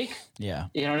fake? Yeah,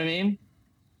 you know what I mean.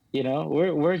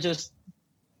 We're just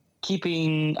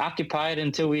keeping occupied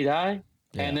until we die.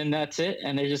 Yeah. And then that's it.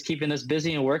 And they're just keeping us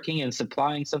busy and working and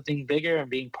supplying something bigger and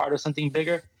being part of something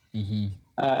bigger. Mm-hmm.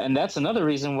 And that's another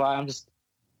reason why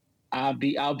I'll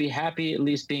be happy at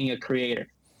least being a creator.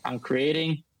 I'm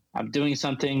creating. I'm doing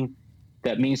something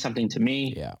that means something to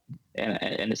me. Yeah. And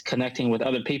it's connecting with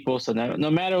other people. So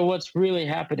no matter what's really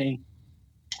happening,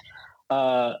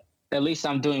 at least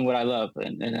I'm doing what I love.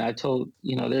 And I told,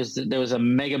 there was a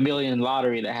Mega Million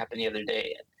lottery that happened the other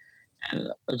day. And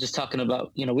I was just talking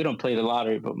about, we don't play the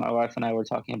lottery, but my wife and I were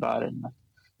talking about it. And,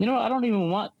 I don't even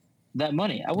want that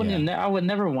money. I would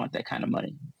never want that kind of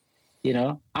money.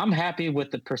 I'm happy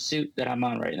with the pursuit that I'm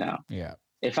on right now. Yeah.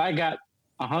 If I got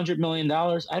 $100 million,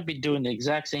 I'd be doing the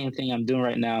exact same thing I'm doing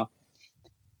right now.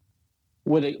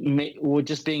 With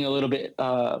just being a little bit,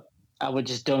 I would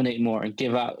just donate more and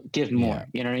give more. Yeah.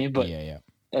 You know what I mean? But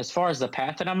as far as the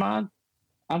path that I'm on,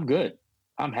 I'm good.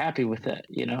 I'm happy with that.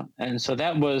 And so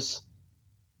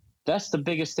that's the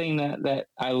biggest thing that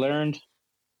I learned,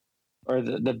 or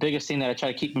the biggest thing that I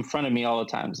try to keep in front of me all the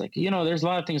time. Is like, there's a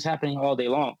lot of things happening all day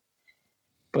long,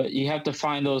 but you have to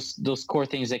find those core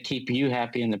things that keep you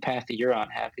happy and the path that you're on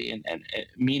happy and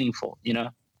meaningful,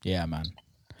 Yeah, man.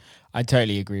 I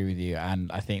totally agree with you. And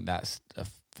I think that's a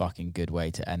fucking good way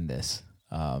to end this.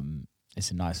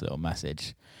 It's a nice little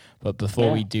message. But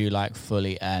before we do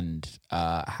fully end,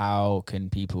 how can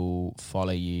people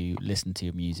follow you, listen to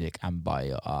your music, and buy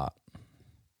your art?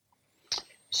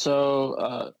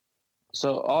 So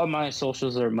all my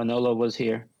socials are Manolo was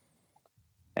here,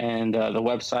 and the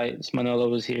website is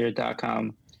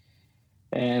manolowashere.com,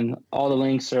 and all the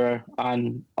links are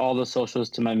on all the socials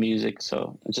to my music.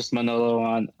 So it's just Manolo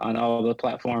on all the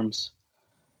platforms,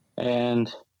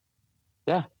 and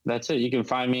yeah, that's it. You can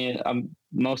find me. I'm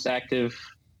most active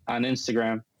on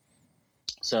Instagram.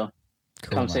 So Cool,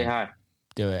 come man. say hi.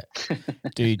 Do it.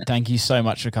 Dude, thank you so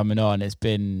much for coming on. It's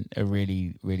been a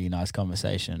really, really nice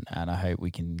conversation, and I hope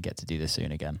we can get to do this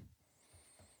soon again.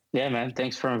 Yeah, man.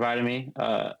 Thanks for inviting me.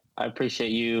 I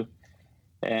appreciate you,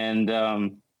 and I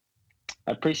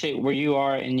appreciate where you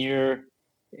are in your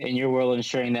world and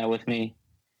sharing that with me.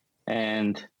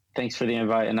 And thanks for the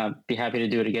invite, and I'd be happy to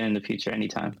do it again in the future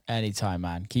anytime. Anytime,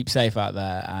 man. Keep safe out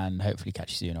there, and hopefully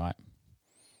catch you soon, all right?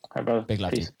 All right, brother. Big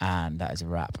love to you. Peace. And that is a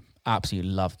wrap. Absolutely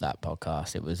loved that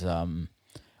podcast. It was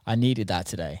I needed that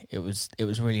today. It was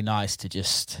really nice to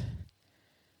just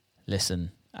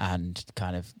listen and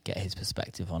kind of get his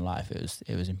perspective on life.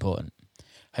 It was important.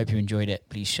 Hope you enjoyed it.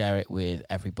 Please share it with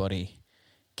everybody.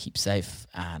 Keep safe,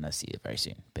 and I'll see you very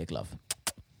soon. Big love.